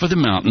 Bumps for the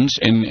mountains,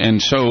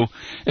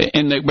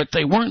 but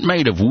they weren't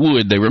made of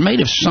wood. They were made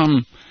of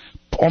some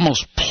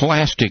almost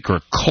plastic or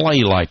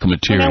clay-like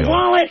material.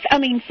 Now,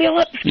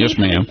 Philip. Yes,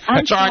 ma'am.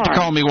 That's all right to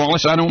call me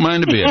Wallace. I don't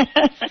mind a bit.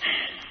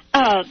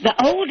 The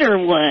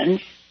older ones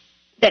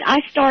that I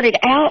started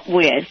out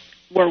with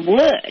were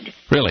wood.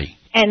 Really?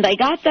 And they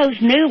got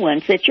those new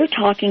ones that you're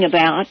talking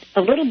about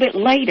a little bit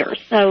later.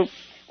 So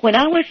when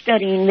I was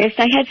studying this,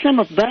 they had some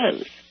of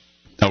those.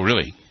 Oh,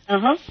 really?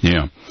 Uh-huh.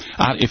 Yeah.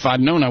 If I'd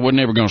known I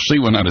wasn't ever going to see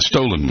one, I'd have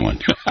stolen one.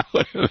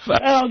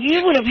 Well,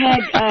 you would have had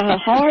a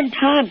hard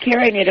time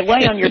carrying it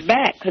away on your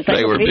back because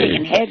they were big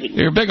and heavy.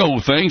 They were big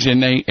old things,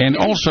 and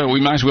also we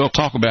might as well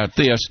talk about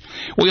this.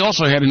 We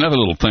also had another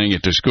little thing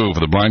at the School for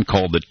the Blind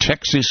called the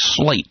Texas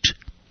Slate,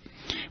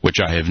 which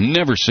I have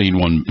never seen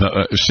one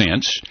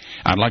since.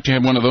 I'd like to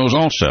have one of those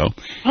also.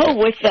 Oh,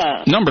 with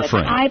the number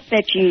frame type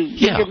that you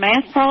did your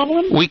math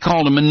problem? We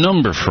called them a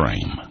number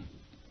frame.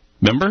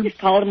 Remember? We just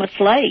called them a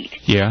slate.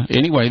 Yeah.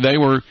 Anyway, they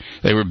were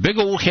big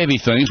old heavy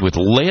things with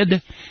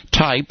lead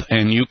type,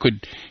 and you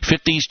could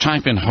fit these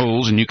type in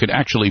holes, and you could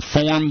actually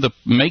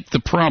make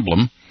the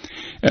problem.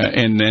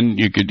 And then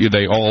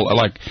they all,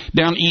 like,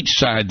 down each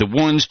side, the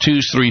 1s,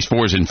 2s, 3s,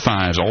 4s, and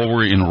 5s all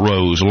were in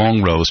rows,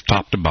 long rows,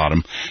 top to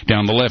bottom.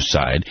 Down the left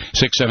side,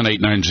 6, 7, 8,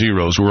 9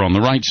 zeros were on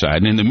the right side.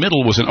 And in the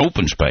middle was an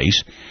open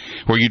space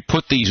where you'd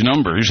put these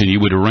numbers, and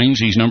you would arrange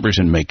these numbers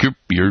and make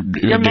your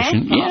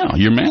addition. Yeah,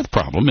 your math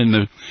problem. And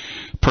the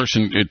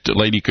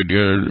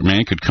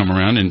man could come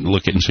around and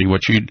look at and see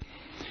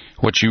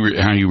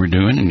how you were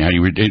doing, and how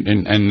you were,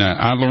 and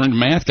I learned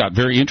math, got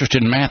very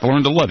interested in math,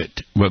 learned to love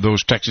it with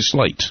those Texas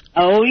slates.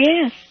 Oh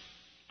yes,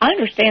 I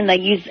understand they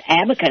use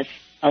abacus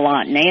a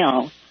lot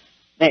now,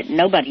 but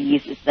nobody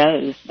uses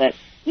those. But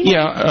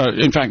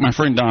in fact, my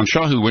friend Don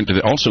Shaw, who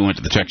also went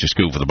to the Texas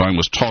School for the Blind,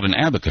 was taught an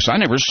abacus. I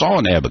never saw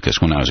an abacus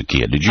when I was a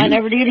kid. Did you? I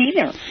never did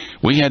either.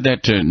 We had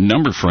that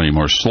number frame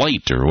or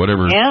slate or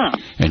whatever. Yeah.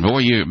 And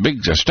boy,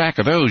 a stack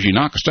of those. You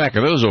knock a stack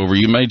of those over,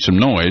 you made some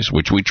noise,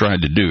 which we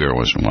tried to do every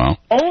once in a while.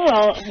 Oh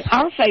well,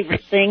 our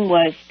favorite thing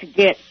was to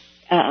get,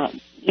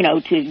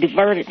 to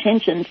divert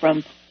attention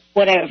from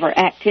whatever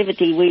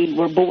activity we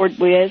were bored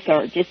with,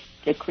 or just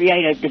to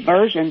create a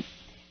diversion.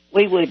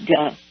 We would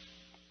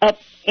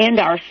upend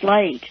our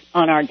slate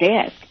on our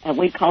desk.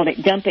 We called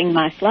it dumping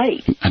my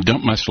slate. I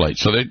dumped my slate.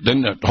 So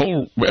then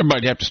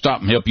everybody'd have to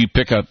stop and help you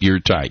pick up your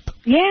type.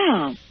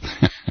 Yeah.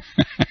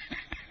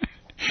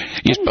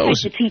 You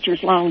suppose take the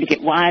teachers long to get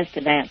wise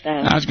to that, though.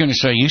 I was going to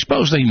say, you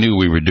suppose they knew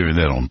we were doing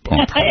that on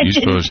purpose?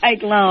 It didn't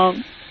take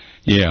long.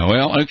 Yeah,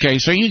 well, okay.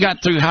 So you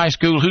got through high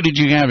school. Who did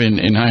you have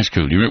in high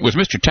school? Was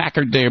Mr.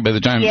 Tackard there by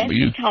the time? Yes,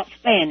 he taught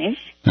Spanish.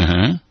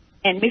 Uh-huh.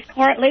 And Miss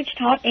Cartledge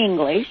taught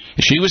English.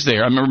 She was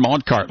there. I remember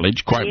Maud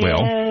Cartledge quite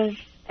well.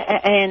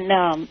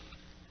 And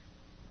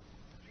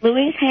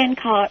Louise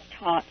Hancock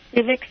taught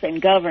civics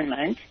and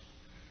government.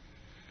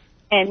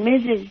 And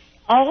Mrs.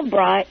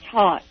 Albright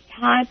taught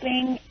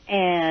typing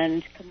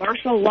and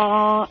commercial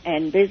law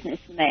and business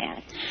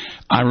math.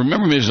 I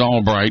remember Mrs.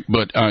 Albright,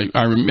 but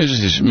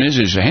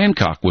Mrs.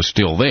 Hancock was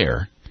still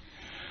there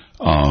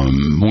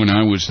when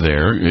I was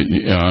there.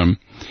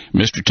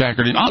 Mr.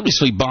 Tackard, and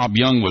obviously Bob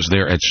Young was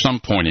there at some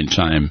point in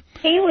time.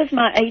 He was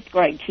my 8th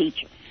grade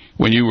teacher.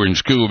 When you were in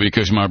school,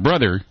 because my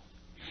brother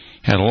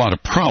had a lot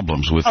of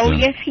problems with them. Oh,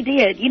 yes, he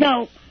did.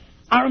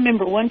 I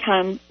remember one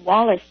time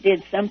Wallace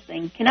did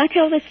something. Can I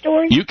tell this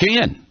story? You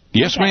can.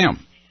 Yes, okay. Ma'am.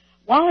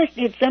 Wallace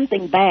did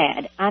something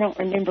bad. I don't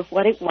remember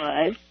what it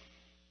was.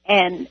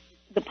 And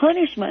the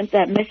punishment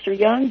that Mr.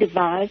 Young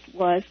devised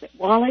was that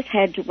Wallace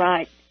had to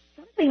write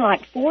something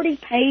like 40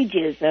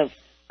 pages of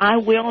I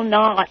will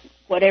not,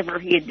 whatever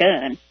he had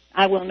done.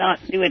 I will not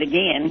do it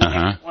again,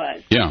 whatever it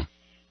was. Yeah.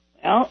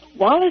 Well,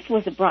 Wallace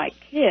was a bright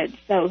kid,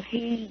 so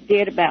he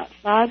did about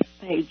 5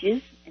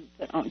 pages and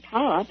put on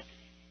top.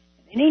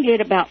 Then he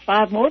did about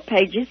 5 more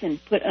pages and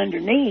put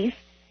underneath.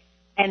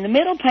 And the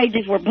middle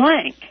pages were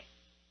blank.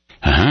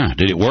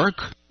 Did it work?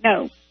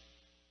 No.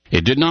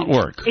 It did not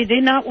work. It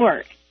did not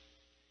work.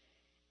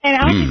 And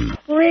I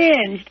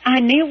cringed. I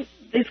knew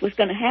this was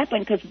going to happen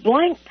because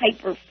blank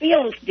paper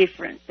feels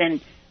different than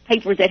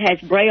paper that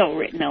has Braille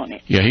written on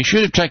it. Yeah, he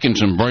should have taken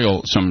some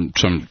Braille, some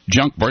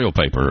junk Braille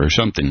paper or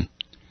something.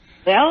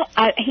 Well,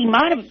 he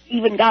might have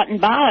even gotten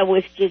by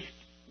with just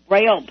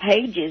Braille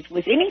pages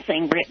with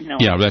anything written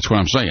on it. Yeah, that's what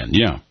I'm saying,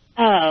 yeah.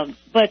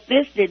 But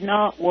this did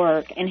not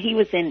work, and he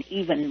was in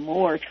even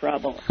more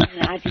trouble.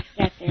 And I just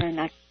sat there and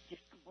I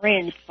just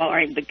cringed for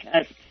him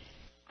because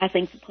I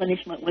think the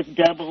punishment was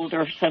doubled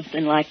or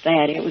something like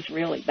that. It was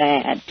really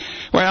bad.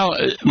 Well,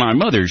 my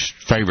mother's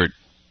favorite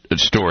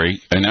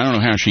story, and I don't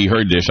know how she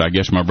heard this. I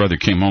guess my brother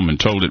came home and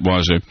told it,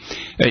 was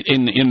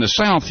in the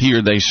South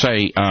here they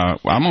say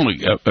I'm only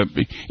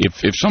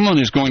if someone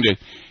is going to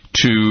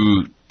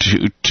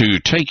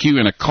take you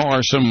in a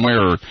car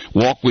somewhere or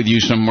walk with you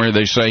somewhere,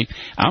 they say,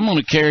 I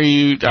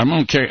carried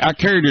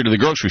her to the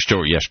grocery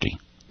store yesterday.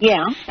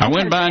 Yeah. I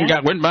went by and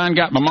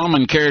got my mom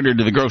and carried her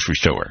to the grocery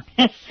store.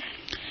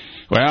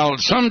 Well,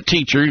 some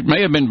teacher,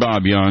 may have been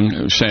Bob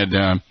Young, said,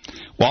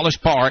 Wallace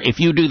Parr, if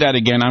you do that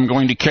again, I'm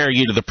going to carry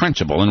you to the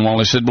principal. And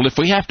Wallace said, well, if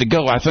we have to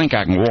go, I think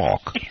I can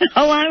walk.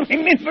 Oh, I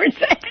remember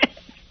that.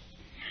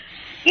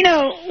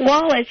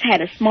 Wallace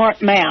had a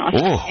smart mouth,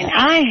 and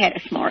I had a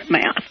smart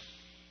mouth.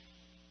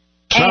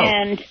 So.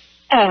 And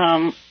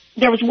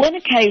there was one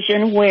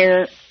occasion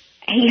where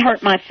he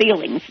hurt my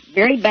feelings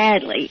very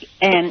badly.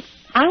 And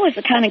I was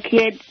the kind of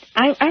kid,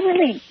 I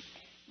really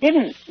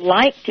didn't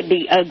like to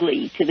be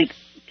ugly to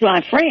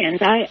my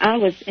friends. I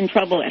was in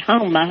trouble at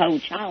home my whole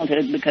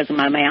childhood because of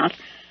my mouth.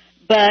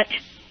 But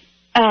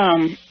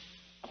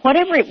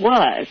whatever it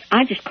was,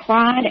 I just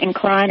cried and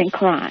cried and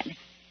cried.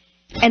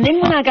 And then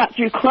when I got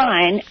through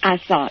crying, I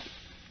thought,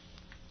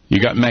 you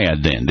got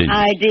mad then, didn't you?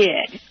 I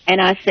did. And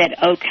I said,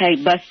 okay,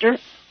 Buster,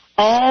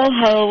 all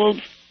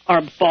holes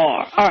are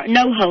barred.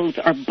 No holes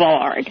are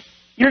barred.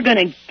 You're going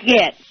to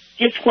get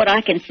just what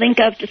I can think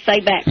of to say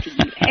back to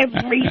you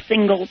every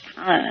single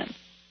time.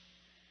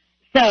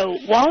 So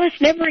Wallace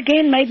never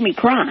again made me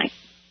cry.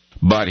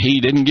 But he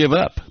didn't give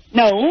up.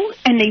 No,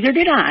 and neither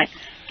did I.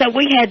 So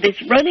we had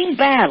this running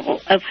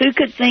battle of who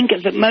could think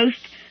of the most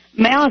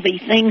mouthy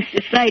things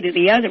to say to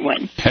the other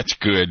one. That's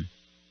good.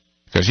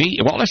 Because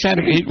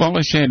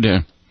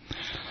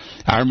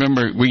I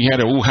remember we had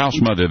an old house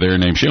mother there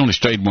named, she only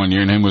stayed 1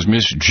 year, her name was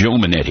Miss Jo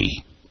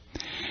Minetti.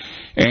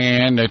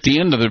 And at the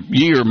end of the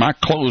year, my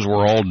clothes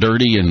were all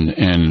dirty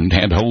and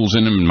had holes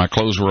in them, and my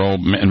clothes were all,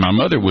 and my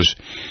mother was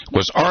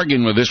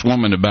arguing with this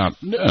woman about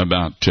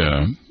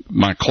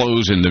my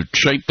clothes and the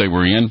shape they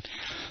were in.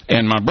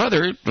 And my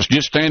brother was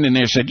just standing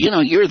there and said,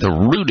 you're the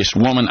rudest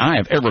woman I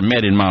have ever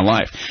met in my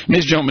life.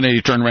 Miss Jo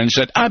Minetti turned around and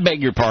said, I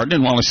beg your pardon.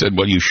 And Wallace said,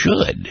 well, you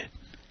should.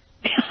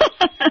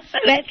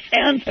 That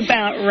sounds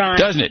about right.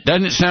 Doesn't it?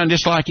 Doesn't it sound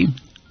just like him?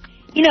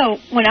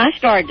 When I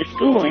started to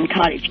school in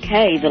Cottage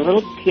K, the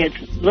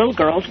little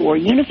girls wore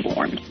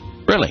uniforms.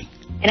 Really?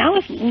 And I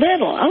was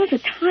little. I was a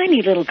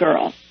tiny little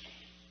girl.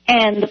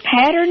 And the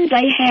pattern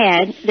they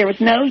had, there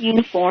was no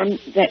uniform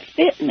that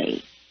fit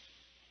me.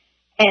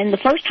 And the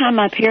first time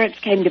my parents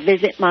came to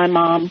visit my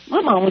mom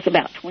was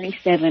about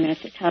 27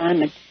 at the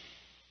time, and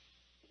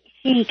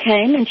she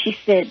came and she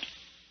said,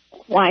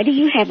 why do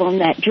you have on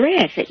that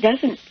dress? It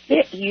doesn't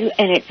fit you,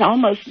 and it's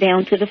almost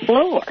down to the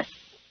floor.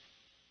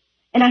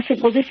 And I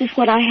said, well, this is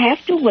what I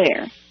have to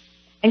wear.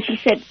 And she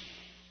said,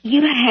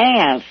 you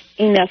have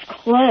enough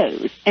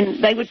clothes.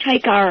 And they would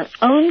take our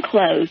own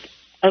clothes,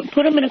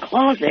 put them in a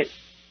closet,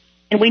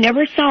 and we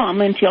never saw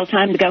them until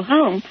time to go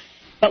home,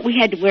 but we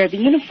had to wear the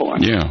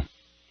uniform. Yeah.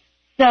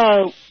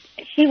 So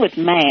she was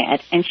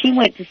mad, and she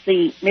went to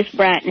see Miss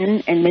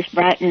Bratton, and Miss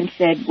Bratton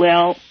said,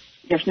 well,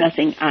 there's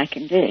nothing I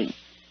can do.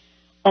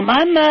 Well,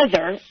 my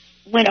mother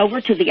went over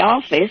to the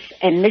office,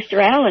 and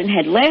Mr. Allen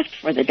had left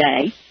for the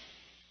day.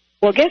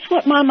 Well, guess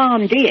what my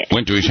mom did?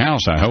 Went to his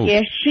house, I hope.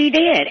 Yes, she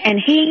did. And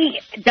he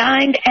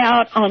dined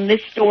out on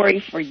this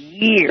story for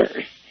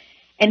years.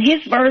 And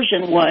his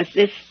version was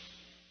this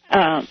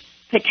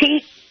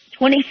petite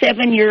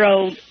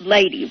 27-year-old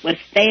lady was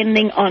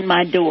standing on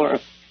my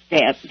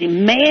doorstep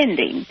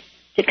demanding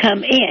to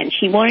come in.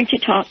 She wanted to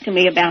talk to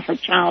me about her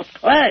child's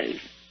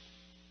clothes.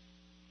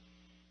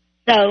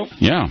 So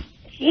yeah.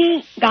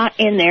 She got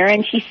in there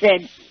and she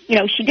said,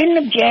 she didn't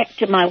object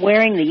to my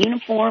wearing the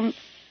uniform,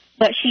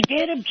 but she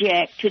did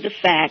object to the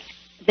fact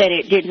that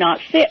it did not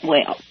fit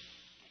well.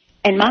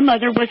 And my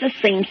mother was a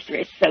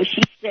seamstress, so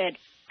she said,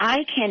 I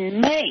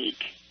can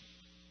make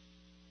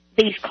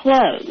these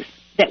clothes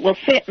that will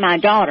fit my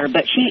daughter,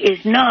 but she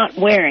is not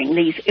wearing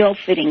these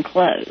ill-fitting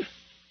clothes.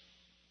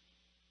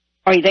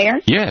 Are you there?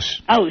 Yes.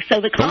 Oh,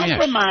 so the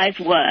compromise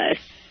was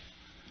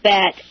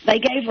that they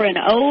gave her an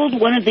old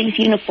one of these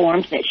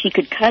uniforms that she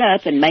could cut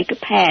up and make a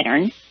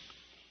pattern,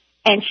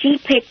 and she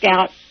picked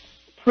out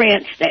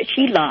prints that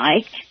she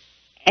liked,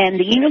 and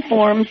the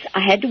uniforms,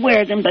 I had to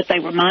wear them, but they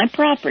were my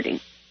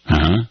property.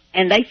 Uh-huh.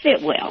 And they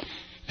fit well.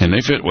 And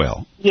they fit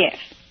well? Yes.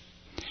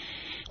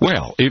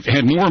 Well, if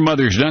had more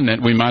mothers done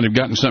that, we might have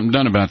gotten something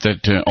done about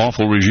that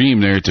awful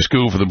regime there at the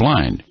School for the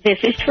Blind. This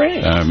is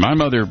true. My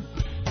mother,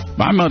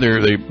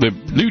 the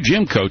new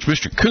gym coach,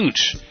 Mr.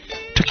 Kuntz,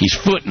 took his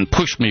foot and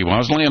pushed me while I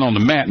was laying on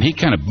the mat, and he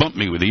kind of bumped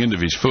me with the end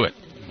of his foot.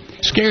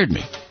 Scared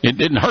me. It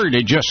didn't hurt,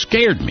 it just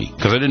scared me,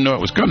 because I didn't know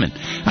it was coming.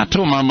 I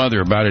told my mother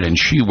about it, and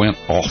she went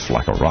off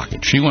like a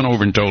rocket. She went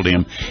over and told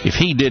him if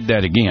he did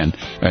that again,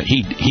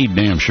 he'd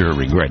damn sure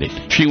regret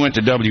it. She went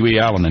to W.E.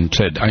 Allen and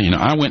said,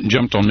 I went and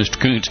jumped on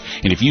Mr. Kuntz,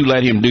 and if you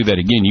let him do that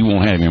again, you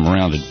won't have him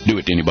around to do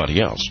it to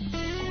anybody else.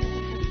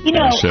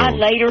 I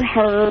later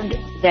heard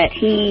that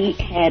he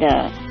had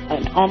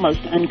an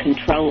almost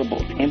uncontrollable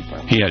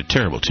temper. He had a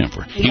terrible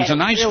temper. He was a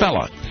nice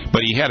fella,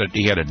 but he had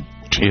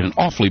an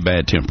awfully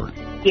bad temper.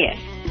 Yes.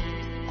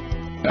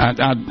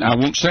 I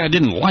won't say I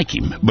didn't like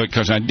him,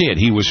 because I did.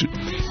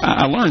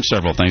 I learned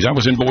several things. I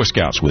was in Boy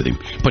Scouts with him,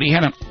 but he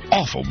had an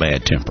awful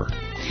bad temper.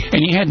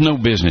 And he had no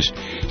business.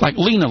 Like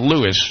Lena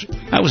Lewis,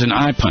 I was an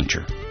eye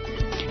puncher.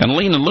 And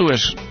Lena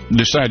Lewis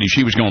decided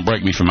she was going to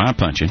break me from eye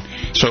punching.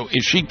 So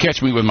if she'd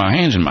catch me with my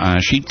hands in my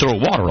eyes, she'd throw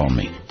water on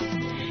me.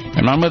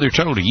 And my mother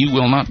told her, you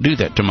will not do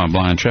that to my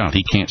blind child.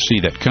 He can't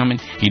see that coming.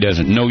 He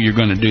doesn't know you're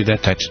going to do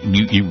that.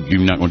 You're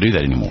not going to do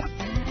that anymore.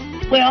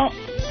 Well,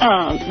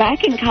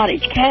 back in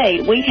Cottage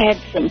K, we had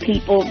some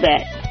people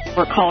that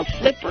were called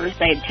flippers.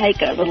 They'd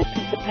take a little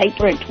piece of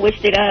paper and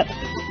twist it up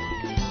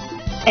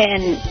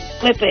and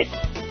flip it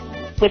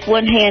with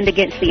one hand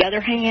against the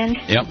other hand.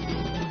 Yep.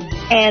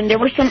 And there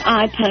were some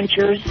eye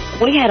punchers.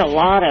 We had a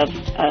lot of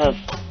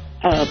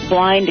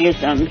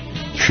blindisms.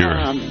 Sure.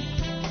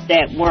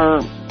 That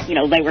were,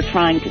 they were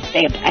trying to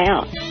stamp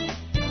out.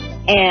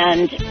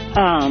 And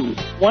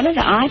one of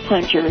the eye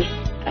punchers,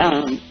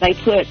 they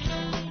put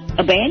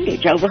a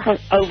bandage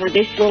over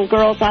this little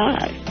girl's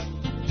eyes.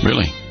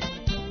 Really?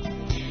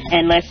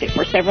 And left it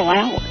for several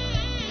hours.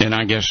 And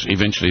I guess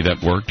eventually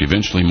that worked.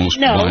 Eventually No,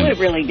 it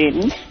really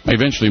didn't.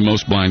 Eventually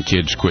most blind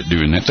kids quit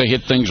doing that. They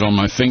hit things on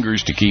my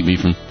fingers to keep me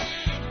from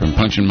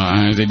punching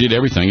my eyes. They did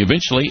everything.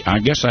 Eventually, I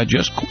guess I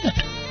just quit.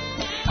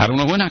 I don't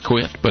know when I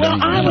quit, but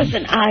I was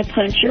an eye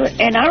puncher,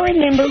 and I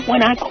remember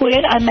when I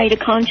quit, I made a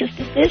conscious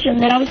decision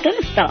that I was going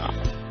to stop.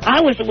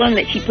 I was the one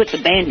that she put the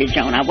bandage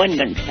on. I wasn't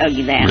going to tell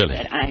you that.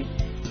 Really?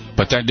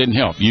 But that didn't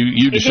help.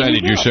 You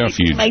decided yourself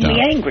you'd stop. It made me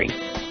angry.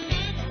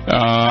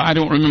 I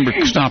don't remember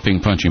stopping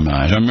punching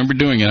my eyes. I remember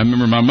doing it. I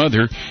remember my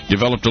mother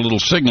developed a little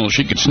signal.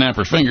 She could snap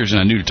her fingers,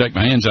 and I knew to take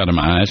my hands out of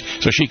my eyes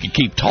so she could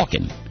keep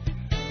talking.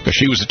 Because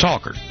she was a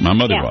talker. My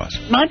mother was.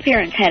 My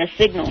parents had a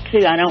signal,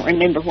 too. I don't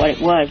remember what it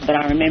was, but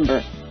I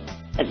remember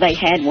that they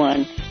had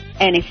one.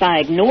 And if I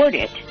ignored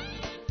it,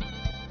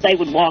 they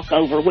would walk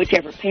over.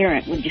 Whichever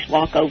parent would just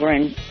walk over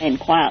and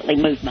quietly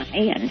move my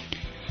hand.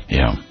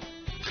 Yeah.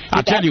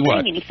 I'll tell you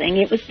what. Anything.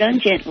 It was done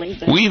gently.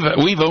 But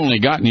we've only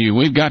gotten you.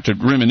 We've got to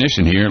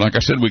reminiscing here. Like I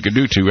said, we could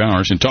do 2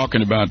 hours and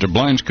talking about the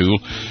blind school,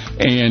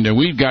 and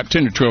we've got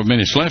 10 or 12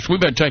 minutes left. We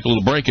better take a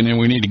little break, and then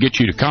we need to get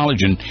you to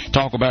college and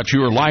talk about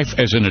your life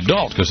as an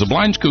adult, because the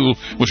blind school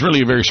was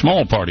really a very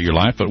small part of your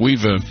life. But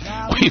we've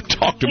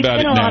talked about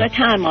it now. Spent a lot of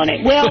time on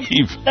it. Well,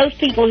 those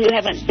people who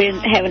haven't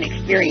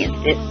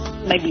experienced it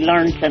maybe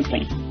learn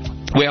something.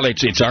 Well,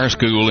 it's our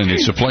school, and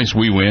it's a place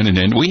we win, and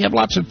then we have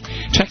lots of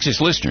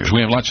Texas listeners.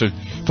 We have lots of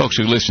folks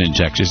who listen in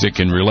Texas that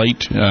can relate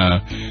to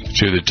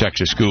the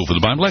Texas School for the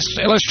Blind.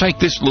 Let's take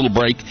this little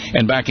break,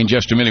 and back in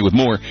just a minute with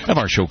more of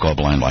our show called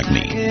Blind Like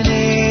Me. An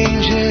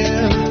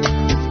angel,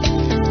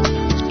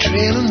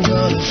 trailing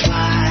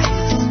butterflies.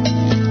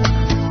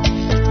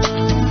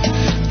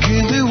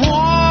 Give me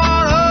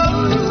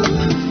water,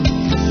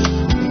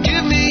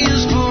 give me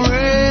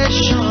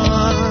inspiration.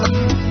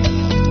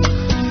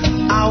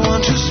 I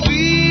want to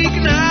speak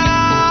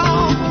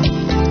now,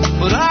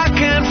 but I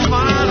can't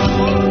find a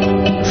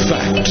word.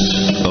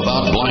 Facts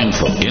about blind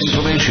folk.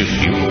 Information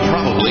you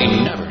probably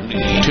never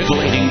need.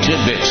 Titillating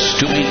tidbits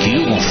to make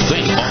you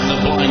think on the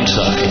blind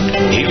side.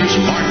 Here's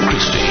Mark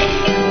Christie.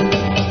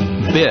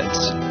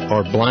 BITS,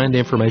 or Blind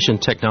Information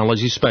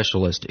Technology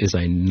Specialist, is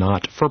a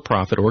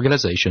not-for-profit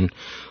organization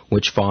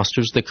which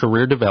fosters the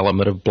career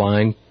development of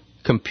blind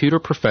computer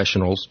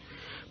professionals,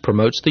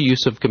 promotes the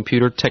use of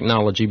computer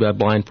technology by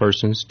blind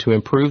persons to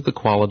improve the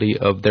quality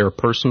of their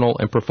personal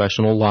and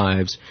professional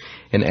lives,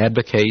 and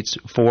advocates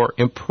for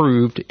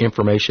improved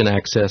information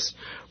access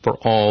for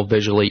all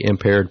visually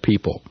impaired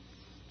people.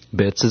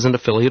 BITS is an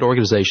affiliate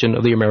organization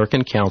of the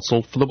American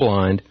Council for the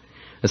Blind.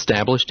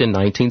 Established in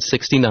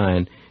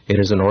 1969, it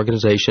is an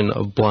organization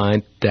of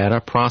blind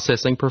data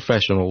processing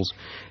professionals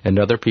and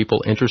other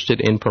people interested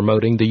in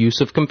promoting the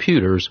use of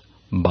computers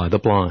by the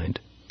blind.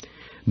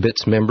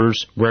 BITS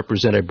members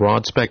represent a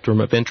broad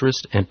spectrum of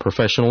interest and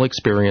professional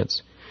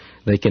experience.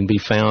 They can be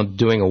found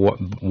doing a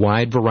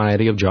wide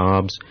variety of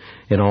jobs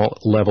in all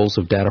levels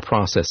of data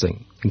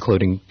processing,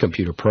 including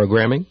computer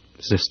programming,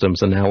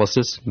 systems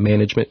analysis,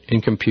 management,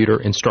 and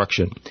computer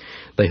instruction.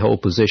 They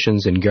hold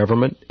positions in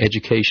government,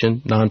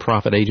 education,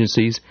 nonprofit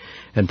agencies,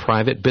 and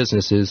private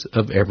businesses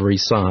of every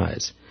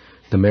size.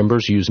 The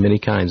members use many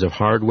kinds of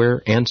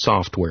hardware and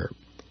software.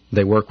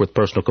 They work with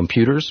personal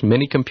computers,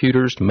 mini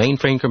computers,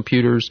 mainframe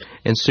computers,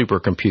 and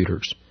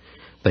supercomputers.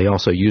 They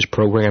also use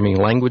programming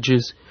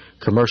languages,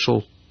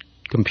 commercial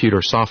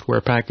computer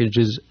software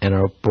packages, and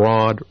a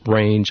broad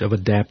range of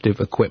adaptive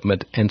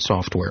equipment and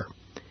software.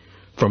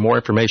 For more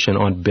information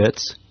on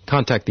BITS,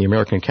 contact the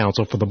American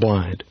Council for the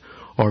Blind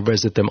or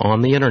visit them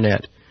on the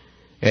internet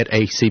at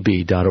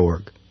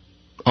acb.org.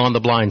 On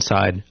the blind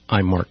side,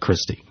 I'm Mark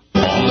Christie.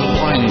 On the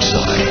blind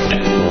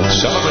side,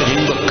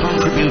 celebrating the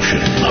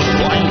contribution of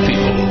blind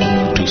people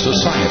to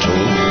societal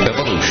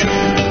evolution.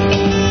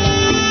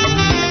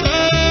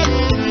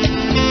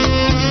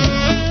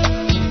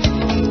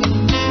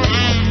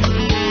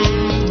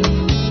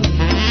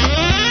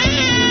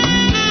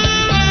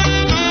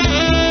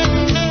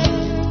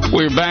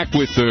 We're back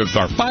with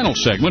our final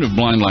segment of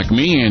Blind Like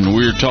Me, and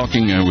we're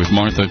talking with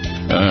Martha.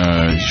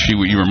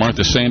 You were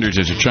Martha Sanders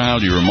as a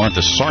child. You were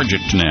Martha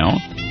Sargent now.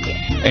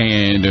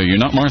 And you're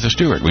not Martha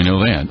Stewart. We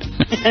know that.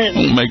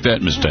 Don't make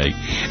that mistake.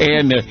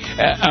 And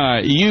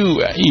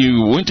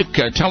you went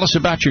to tell us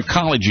about your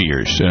college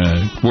years.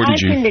 Where did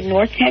you? I attended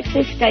North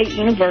Texas State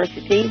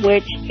University,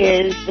 which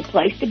is the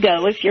place to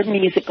go if you're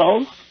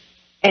musical.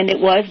 And it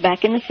was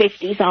back in the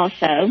 50s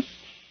also.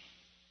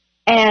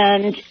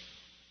 And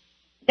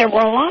there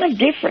were a lot of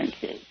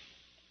differences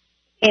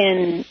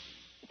in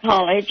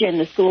college and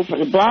the school for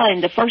the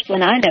blind. The first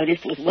one I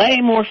noticed was way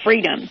more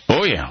freedom.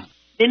 Oh, yeah.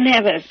 Didn't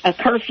have a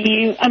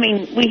curfew. I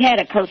mean, we had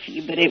a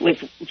curfew, but it was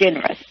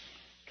generous,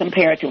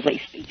 comparatively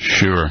speaking.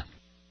 Sure.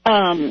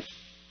 I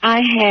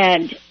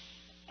had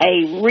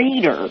a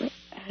reader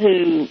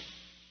who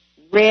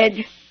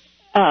read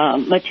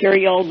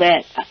material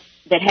that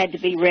had to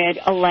be read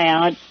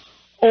aloud,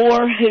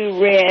 or who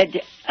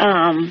read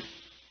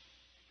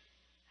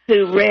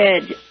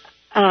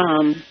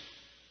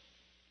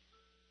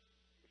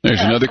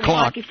There's another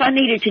clock. Like if I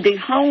needed to do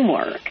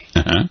homework,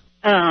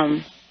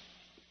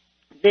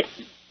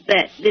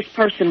 that this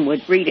person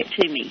would read it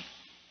to me,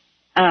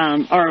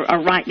 or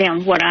write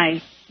down what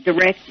I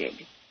directed.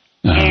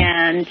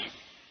 And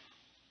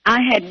I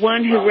had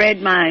one who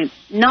read my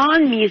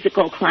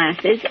non-musical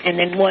classes, and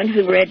then one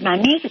who read my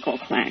musical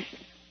classes.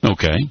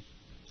 Okay.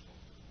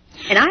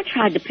 And I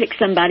tried to pick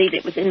somebody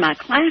that was in my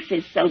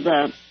classes, so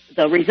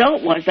the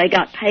result was they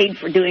got paid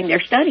for doing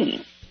their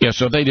studying. Yeah,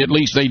 so they'd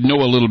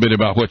know a little bit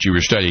about what you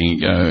were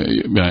studying,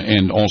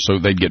 and also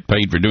they'd get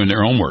paid for doing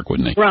their homework,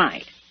 wouldn't they?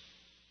 Right.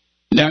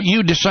 Now,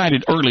 you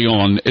decided early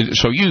on,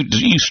 so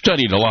you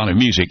studied a lot of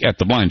music at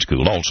the blind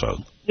school also.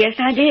 Yes,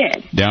 I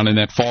did. Down in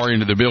that far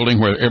end of the building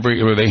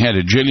where they had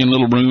a jillion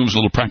little rooms,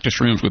 little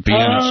practice rooms with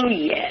pianos. Oh,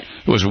 yes.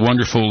 It was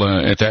wonderful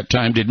at that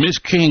time. Did Miss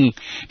King,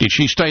 did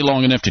she stay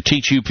long enough to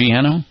teach you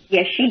piano?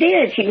 Yes, she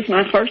did. She was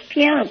my first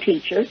piano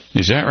teacher.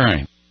 Is that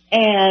right?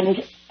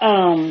 And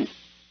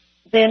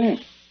then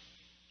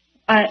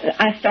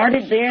I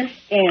started this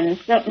in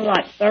something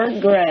like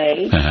 3rd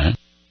grade. Uh-huh.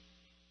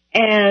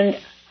 And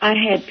I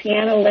had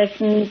piano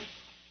lessons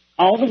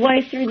all the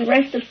way through the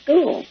rest of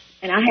school.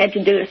 And I had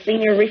to do a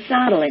senior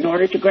recital in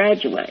order to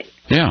graduate.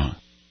 Yeah.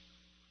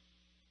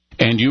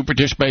 And you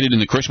participated in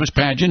the Christmas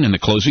pageant and the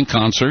closing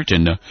concert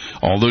and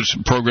all those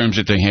programs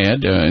that they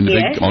had in the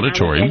big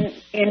auditorium. I was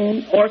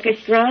in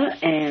orchestra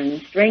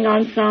and string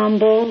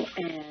ensemble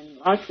and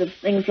lots of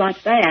things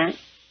like that.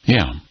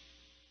 Yeah.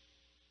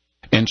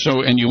 And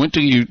so, and you went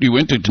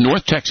to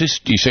North Texas.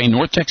 Do you say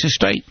North Texas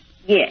State?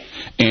 Yes.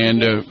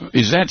 And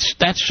is that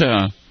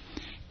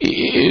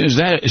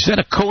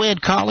a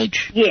co-ed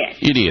college? Yes.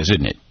 It is,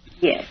 isn't it?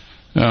 Yes.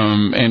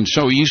 And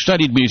so you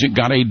studied music,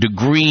 got a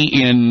degree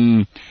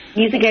in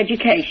music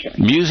education.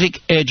 Music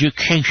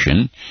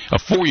education, a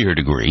 4-year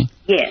degree.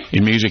 Yes.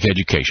 In music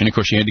education. Of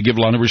course, you had to give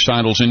a lot of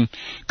recitals in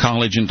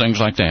college and things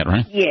like that,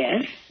 right?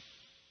 Yes.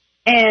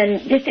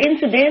 And just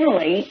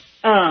incidentally,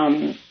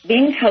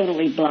 being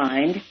totally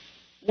blind,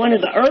 one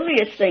of the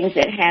earliest things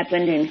that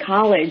happened in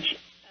college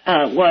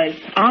was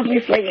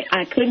obviously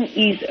I couldn't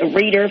use a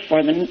reader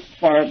for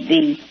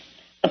the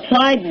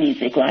applied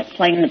music, like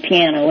playing the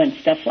piano and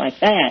stuff like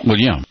that. Well,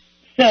 yeah.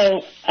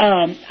 So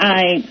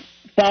I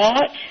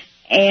bought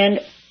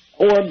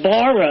or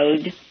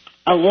borrowed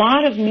a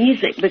lot of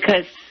music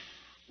because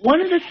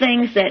one of the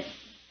things that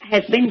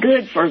has been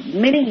good for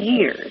many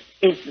years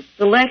is the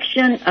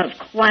selection of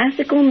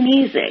classical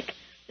music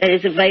that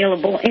is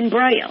available in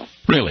Braille.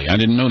 Really? I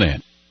didn't know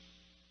that.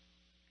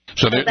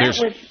 So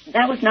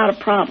that was not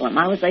a problem.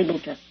 I was able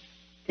to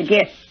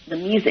get the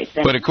music.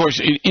 But, of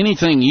course,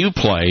 anything you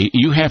play,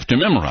 you have to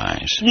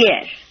memorize.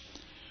 Yes.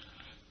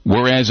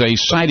 Whereas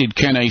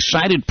can a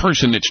sighted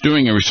person that's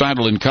doing a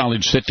recital in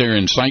college sit there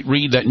and sight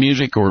read that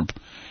music or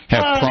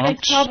have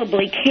prompts? They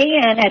probably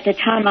can. At the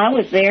time I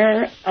was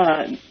there,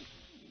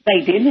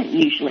 they didn't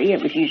usually.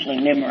 It was usually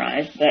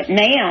memorized. But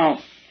now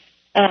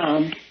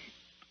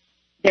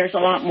there's a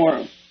lot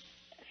more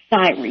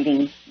sight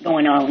reading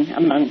going on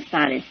among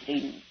sighted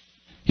students.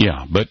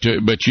 Yeah, but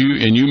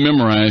you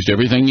memorized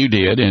everything you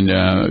did, and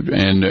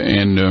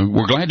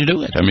we're glad to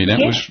do it. I mean,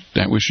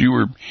 that was you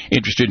were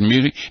interested in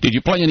music. Did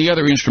you play any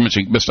other instruments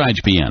besides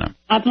piano?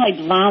 I played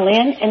the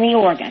violin and the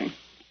organ.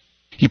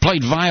 You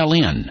played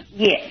violin?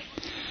 Yes.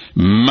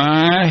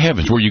 My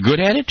heavens, were you good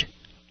at it?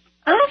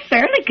 Oh,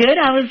 fairly good.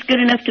 I was good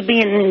enough to be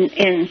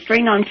in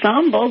string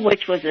ensemble,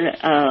 which was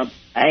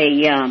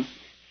a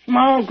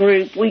small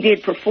group. We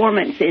did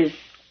performances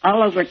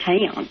all over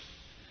town.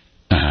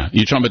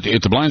 You talking about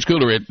at the blind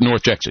school or at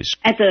North Texas?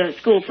 At the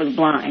school for the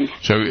blind.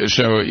 So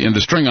in the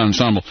string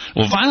ensemble.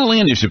 Well,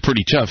 violin is a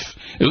pretty tough.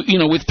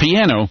 With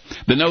piano,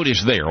 the note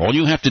is there. All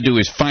you have to do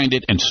is find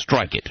it and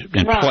strike it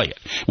and play it.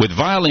 With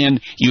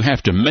violin, you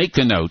have to make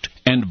the note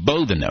and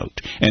bow the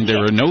note, and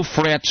there are no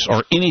frets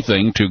or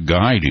anything to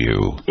guide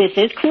you. This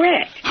is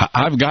correct.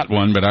 I've got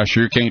one, but I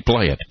sure can't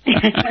play it.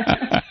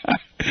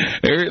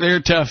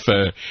 They're tough.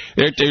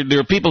 There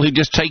are people who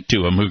just take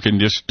to them who can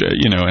just,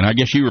 and I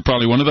guess you were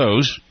probably one of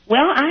those.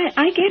 Well,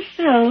 I guess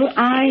so.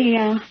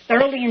 I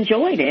thoroughly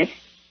enjoyed it.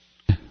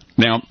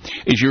 Now,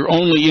 is your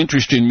only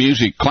interest in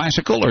music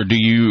classical, or do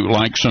you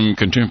like some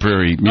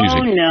contemporary music?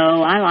 Oh,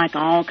 no. I like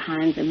all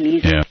kinds of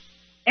music. Yeah.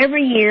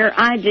 Every year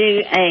I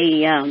do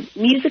a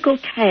musical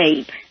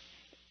tape,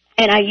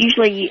 and I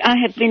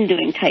have been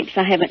doing tapes.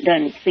 I haven't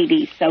done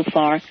CDs so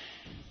far.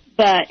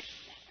 But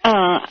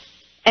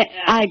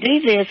I do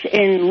this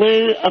in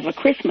lieu of a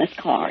Christmas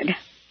card,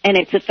 and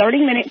it's a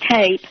 30-minute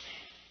tape,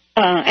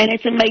 and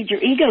it's a major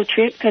ego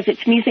trip because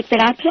it's music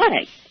that I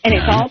play, and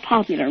it's all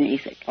popular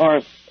music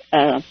or,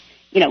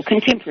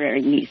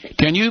 contemporary music.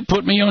 Can you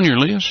put me on your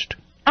list?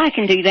 I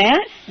can do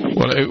that.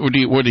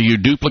 What do you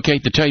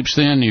duplicate the tapes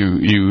then?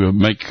 You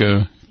make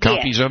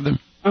copies of them?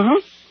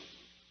 Uh-huh.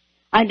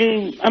 I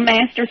do a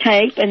master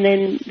tape and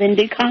then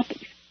do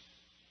copies.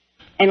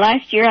 And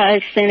last year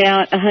I sent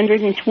out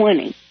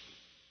 120.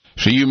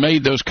 So you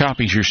made those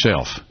copies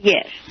yourself?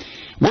 Yes.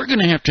 We're going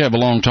to have a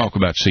long talk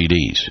about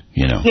CDs,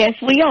 Yes,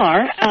 we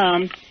are.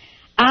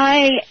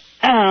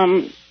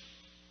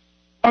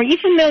 Are you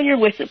familiar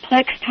with the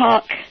Plex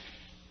Talk?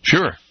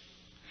 Sure.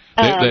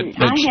 I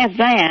have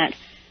that,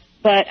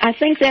 but I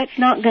think that's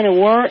not going to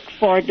work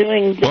for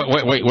doing...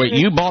 Wait.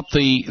 You bought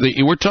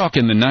we're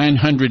talking the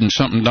 $900 and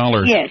something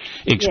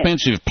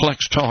expensive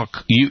Plex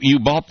Talk. You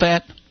bought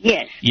that?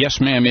 Yes. Yes,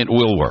 ma'am, it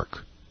will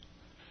work.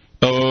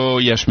 Oh,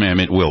 yes, ma'am,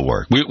 it will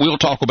work. We'll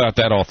talk about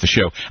that off the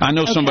show. I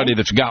know somebody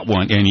that's got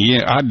one, and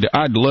yeah,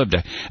 I'd love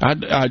to.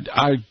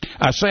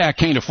 I say I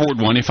can't afford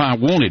one. If I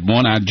wanted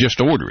one, I'd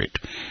just order it.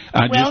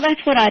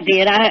 That's what I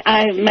did.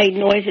 I made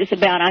noises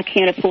about I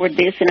can't afford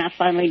this, and I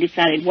finally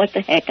decided, what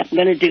the heck, I'm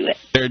going to do it.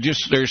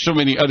 There's so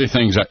many other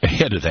things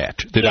ahead of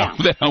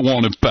that I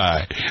want to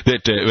buy.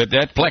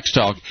 That Plex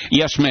Talk,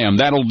 yes, ma'am,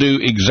 that'll do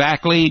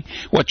exactly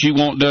what you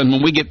want done.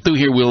 When we get through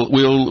here,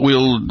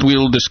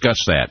 we'll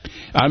discuss that.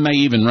 I may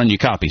even run you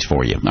copies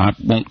for you. I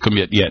won't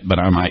commit yet, but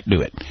I might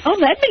do it. Oh,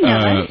 that'd be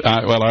nice.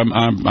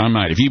 I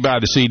might. If you buy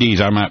the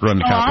CDs, I might run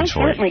the copies for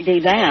you. I'll certainly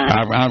do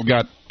that. I've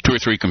got 2 or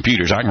 3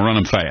 computers. I can run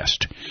them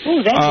fast.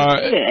 Oh,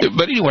 that's good.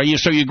 But anyway,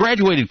 so you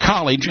graduated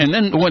college, and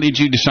then what did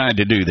you decide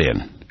to do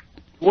then?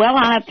 Well,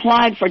 I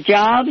applied for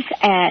jobs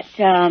at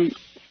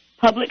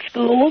public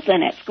schools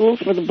and at schools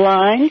for the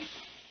blind.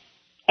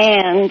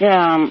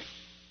 And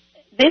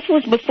this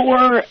was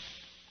before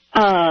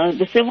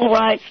the civil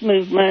rights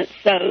movement,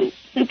 so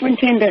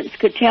superintendents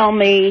could tell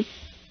me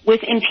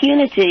with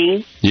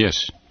impunity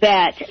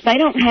that they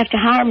don't have to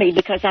hire me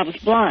because I was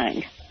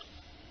blind.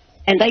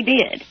 And they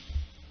did.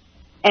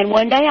 And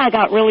one day I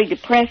got really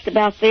depressed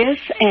about this,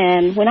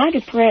 and when I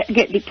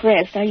get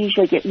depressed, I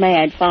usually get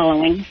mad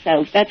following,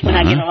 so that's when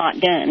I get a lot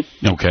done.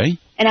 Okay.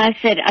 And I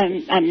said,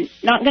 I'm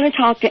not going to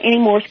talk to any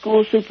more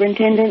school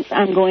superintendents.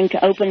 I'm going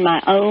to open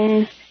my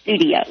own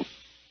studio.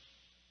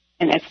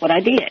 And that's what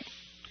I did.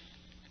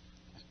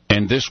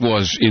 And this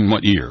was in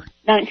what year?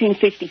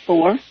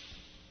 1954.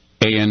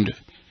 And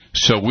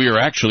so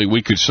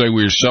we could say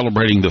we're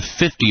celebrating the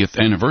 50th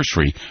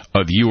anniversary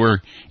of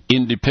your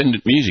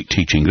independent music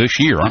teaching this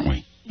year, aren't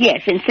we?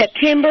 Yes, in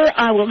September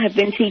I will have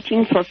been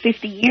teaching for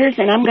 50 years,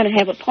 and I'm going to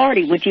have a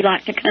party. Would you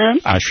like to come?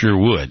 I sure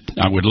would.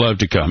 I would love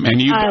to come.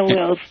 And I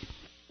will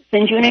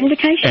send you an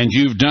invitation. And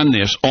you've done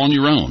this on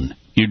your own.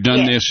 You've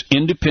done this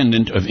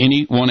independent of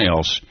anyone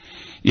else.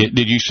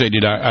 Did you say,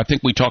 I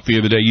think we talked the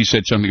other day, you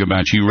said something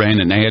about you ran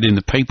an ad in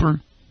the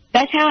paper?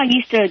 That's how I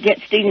used to get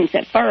students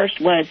at first,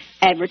 was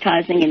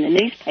advertising in the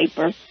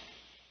newspaper.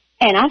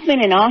 And I've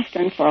been in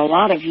Austin for a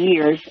lot of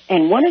years,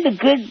 and one of the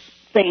good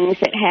things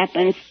that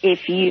happens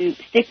if you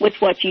stick with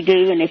what you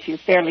do and if you're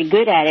fairly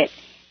good at it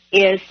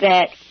is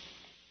that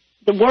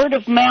the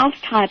word-of-mouth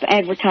type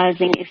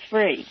advertising is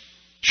free.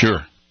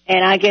 Sure.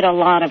 And I get a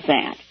lot of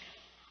that.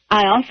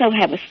 I also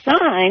have a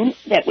sign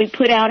that we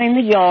put out in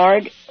the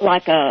yard,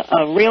 like a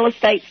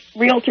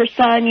realtor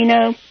sign,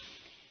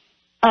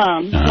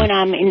 when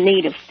I'm in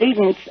need of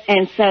students.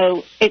 And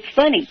so it's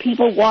funny.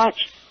 People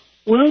watch,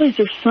 well, is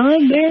there a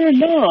sign there or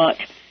not?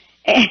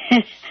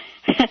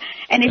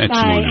 And if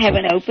I have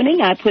an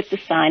opening, I put the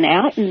sign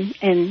out, and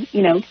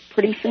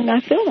pretty soon I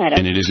fill that up.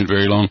 And it isn't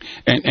very long.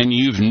 And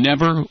you've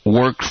never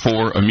worked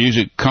for a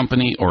music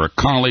company or a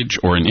college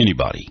or in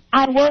anybody?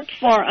 I worked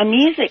for a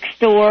music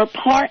store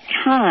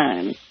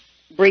part-time,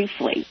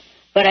 briefly.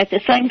 But at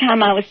the same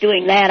time I was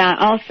doing that, I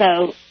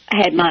also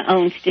had my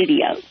own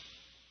studio.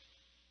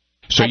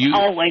 So you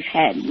always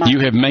had you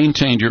have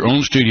maintained your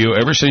own studio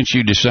ever since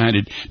you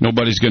decided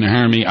nobody's going to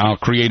hire me, I'll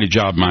create a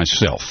job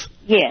myself.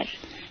 Yes.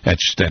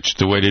 That's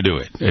the way to do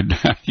it.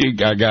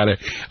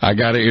 I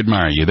gotta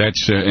admire you.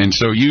 And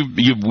so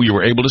you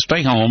were able to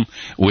stay home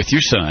with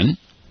your son.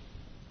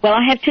 Well,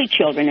 I have 2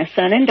 children, a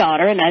son and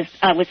daughter, and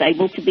I was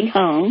able to be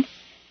home.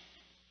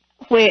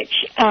 Which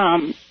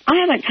I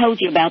haven't told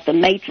you about the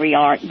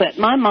matriarch, but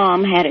my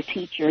mom had a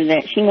teacher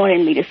that she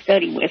wanted me to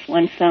study with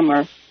one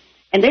summer,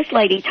 and this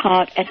lady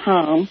taught at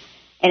home,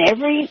 and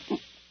every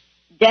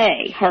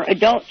day her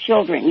adult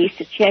children used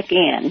to check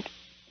in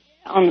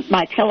on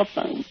my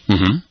telephone.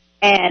 Mm-hmm.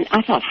 And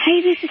I thought,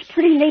 hey, this is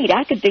pretty neat.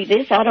 I could do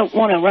this. I don't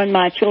want to run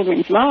my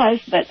children's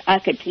lives, but I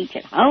could teach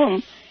at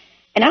home.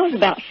 And I was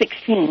about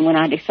 16 when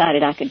I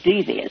decided I could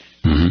do this.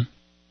 Mm-hmm.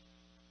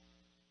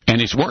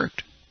 And it's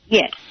worked.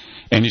 Yes.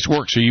 And it's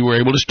worked. So you were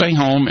able to stay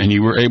home, and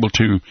you were able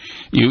to,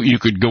 you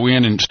could go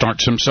in and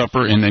start some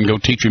supper and then go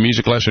teach a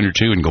music lesson or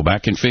 2 and go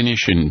back and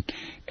finish. And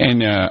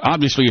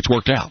obviously it's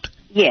worked out.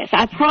 Yes.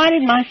 I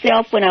prided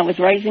myself when I was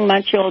raising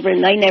my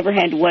children. They never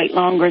had to wait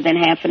longer than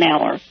half an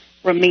hour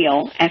for a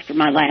meal after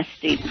my last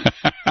student.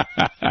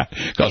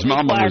 Because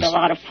Mama required a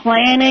lot of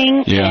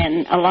planning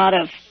and a lot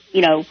of,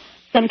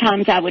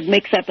 sometimes I would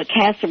mix up a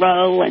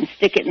casserole and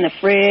stick it in the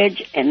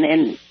fridge and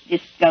then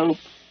just go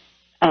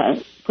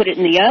put it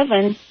in the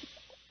oven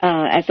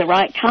at the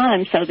right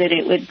time so that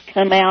it would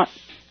come out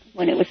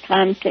when it was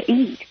time to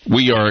eat.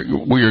 We are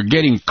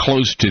getting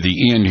close to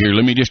the end here.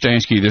 Let me just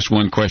ask you this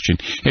one question.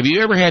 Have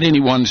you ever had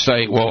anyone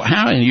say, well,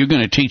 how are you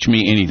going to teach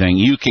me anything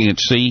you can't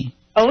see?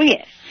 Oh,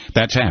 yes.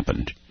 That's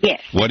happened.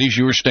 Yes. What is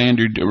your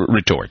standard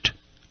retort?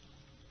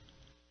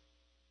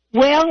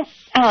 Well,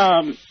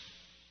 the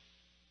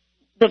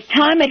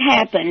time it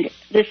happened,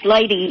 this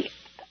lady,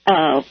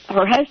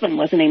 her husband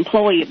was an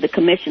employee of the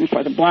Commission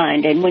for the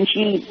Blind, and when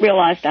she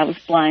realized I was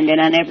blind,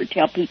 and I never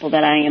tell people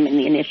that I am in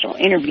the initial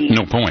interview.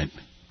 No point.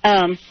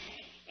 And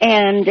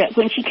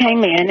when she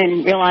came in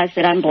and realized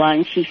that I'm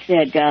blind, she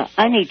said,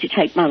 I need to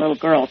take my little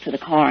girl to the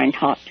car and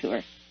talk to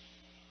her.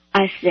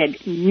 I said,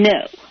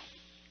 no.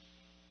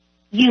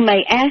 You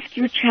may ask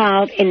your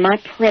child in my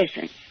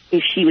presence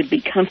if she would be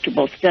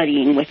comfortable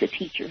studying with a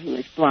teacher who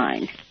is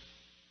blind.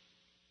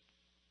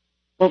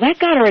 Well, that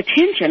got her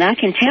attention, I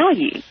can tell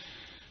you.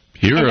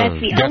 You're and a that's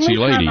the gutsy only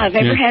lady. time I've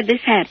ever had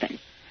this happen.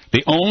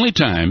 The only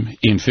time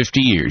in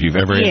 50 years you've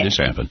ever had Yes. this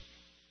happen.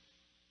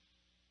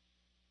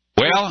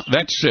 Well,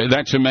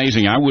 that's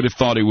amazing. I would have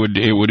thought it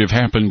would have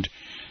happened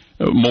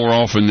more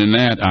often than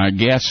that. I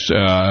guess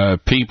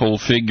people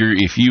figure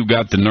if you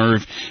got the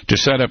nerve to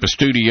set up a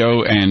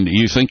studio and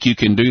you think you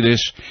can do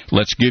this,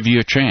 let's give you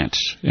a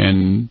chance.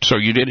 And so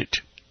you did it.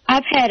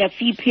 I've had a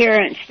few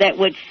parents that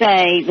would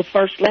say the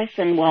first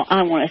lesson, well,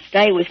 I want to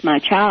stay with my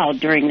child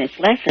during this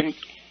lesson.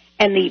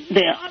 And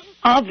the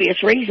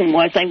obvious reason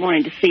was they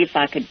wanted to see if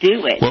I could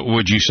do it. What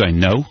would you say?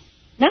 No?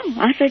 No,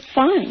 I said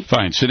fine.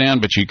 Fine, sit down,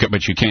 but you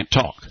can't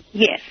talk.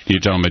 Yes. You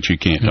tell them that you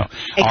can't talk.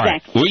 Exactly. All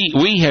right.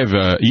 We have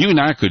you and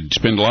I could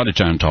spend a lot of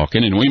time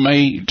talking, and we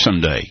may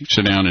someday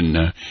sit down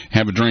and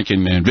have a drink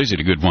and visit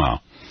a good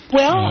while.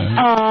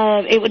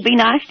 Well, it would be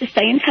nice to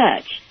stay in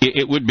touch.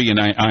 It would be,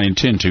 and I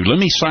intend to. Let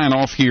me sign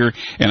off here,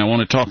 and I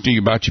want to talk to you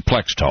about your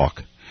Plex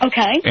Talk.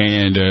 Okay.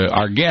 And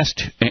our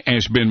guest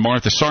has been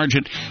Martha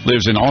Sargent,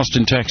 lives in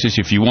Austin, Texas.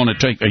 If you want to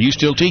take, are you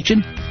still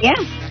teaching? Yeah.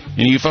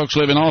 Any of you folks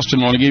live in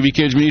Austin want to give your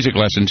kids music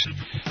lessons,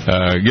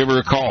 give her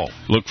a call.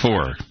 Look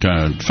for her.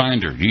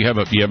 Find her. Do you have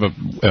a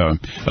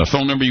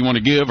phone number you want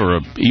to give or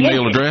an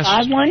email address?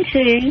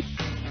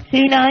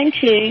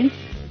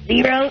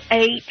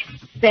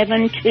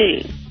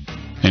 512-292-0872.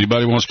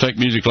 Anybody wants to take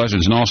music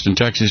lessons in Austin,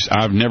 Texas,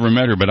 I've never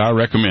met her, but I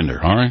recommend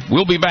her, all right?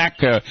 We'll be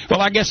back. Well,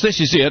 I guess this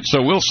is it,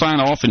 so we'll sign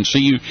off and see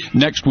you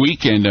next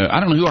week. And I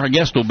don't know who our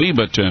guest will be,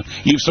 but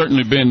you've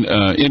certainly been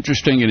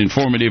interesting and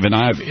informative, and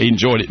I've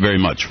enjoyed it very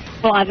much.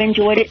 Well, I've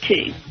enjoyed it,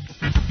 too.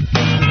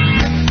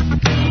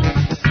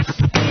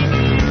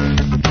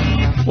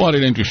 What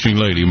an interesting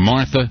lady,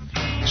 Martha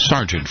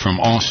Sargent from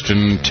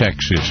Austin,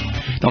 Texas.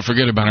 Don't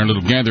forget about our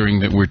little gathering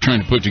that we're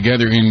trying to put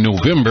together in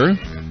November.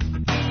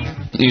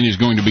 It is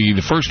going to be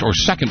the first or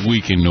second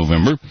week in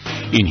November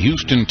in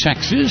Houston,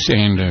 Texas.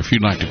 And if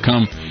you'd like to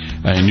come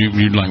and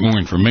you'd like more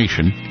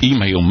information,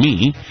 email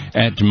me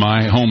at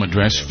my home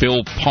address,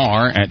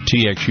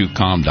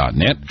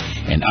 philparr@txucom.net,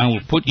 and I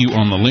will put you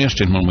on the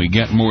list. And when we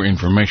get more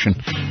information,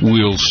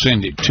 we'll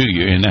send it to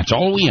you. And that's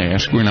all we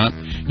ask. We're not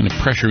going to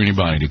pressure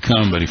anybody to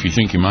come, but if you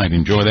think you might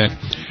enjoy that,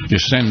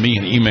 just send me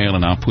an email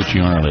and I'll put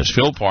you on our list.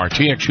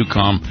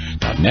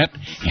 philparr@txucom.net,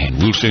 and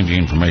we'll send you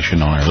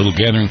information on our little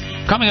gathering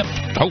coming up,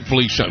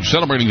 hopefully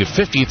celebrating the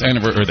 50th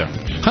anniversary, or the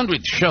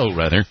 100th show,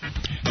 rather,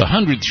 the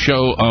 100th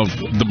show of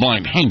The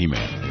Blind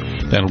Handyman.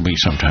 That'll be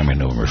sometime in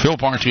November.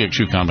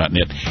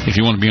 philparr@txucom.net. If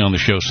you want to be on the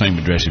show, same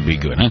address would be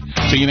good, huh?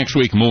 See you next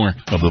week, more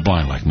of The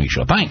Blind Like Me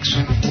show. Thanks.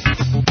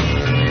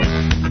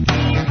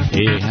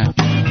 Yeah.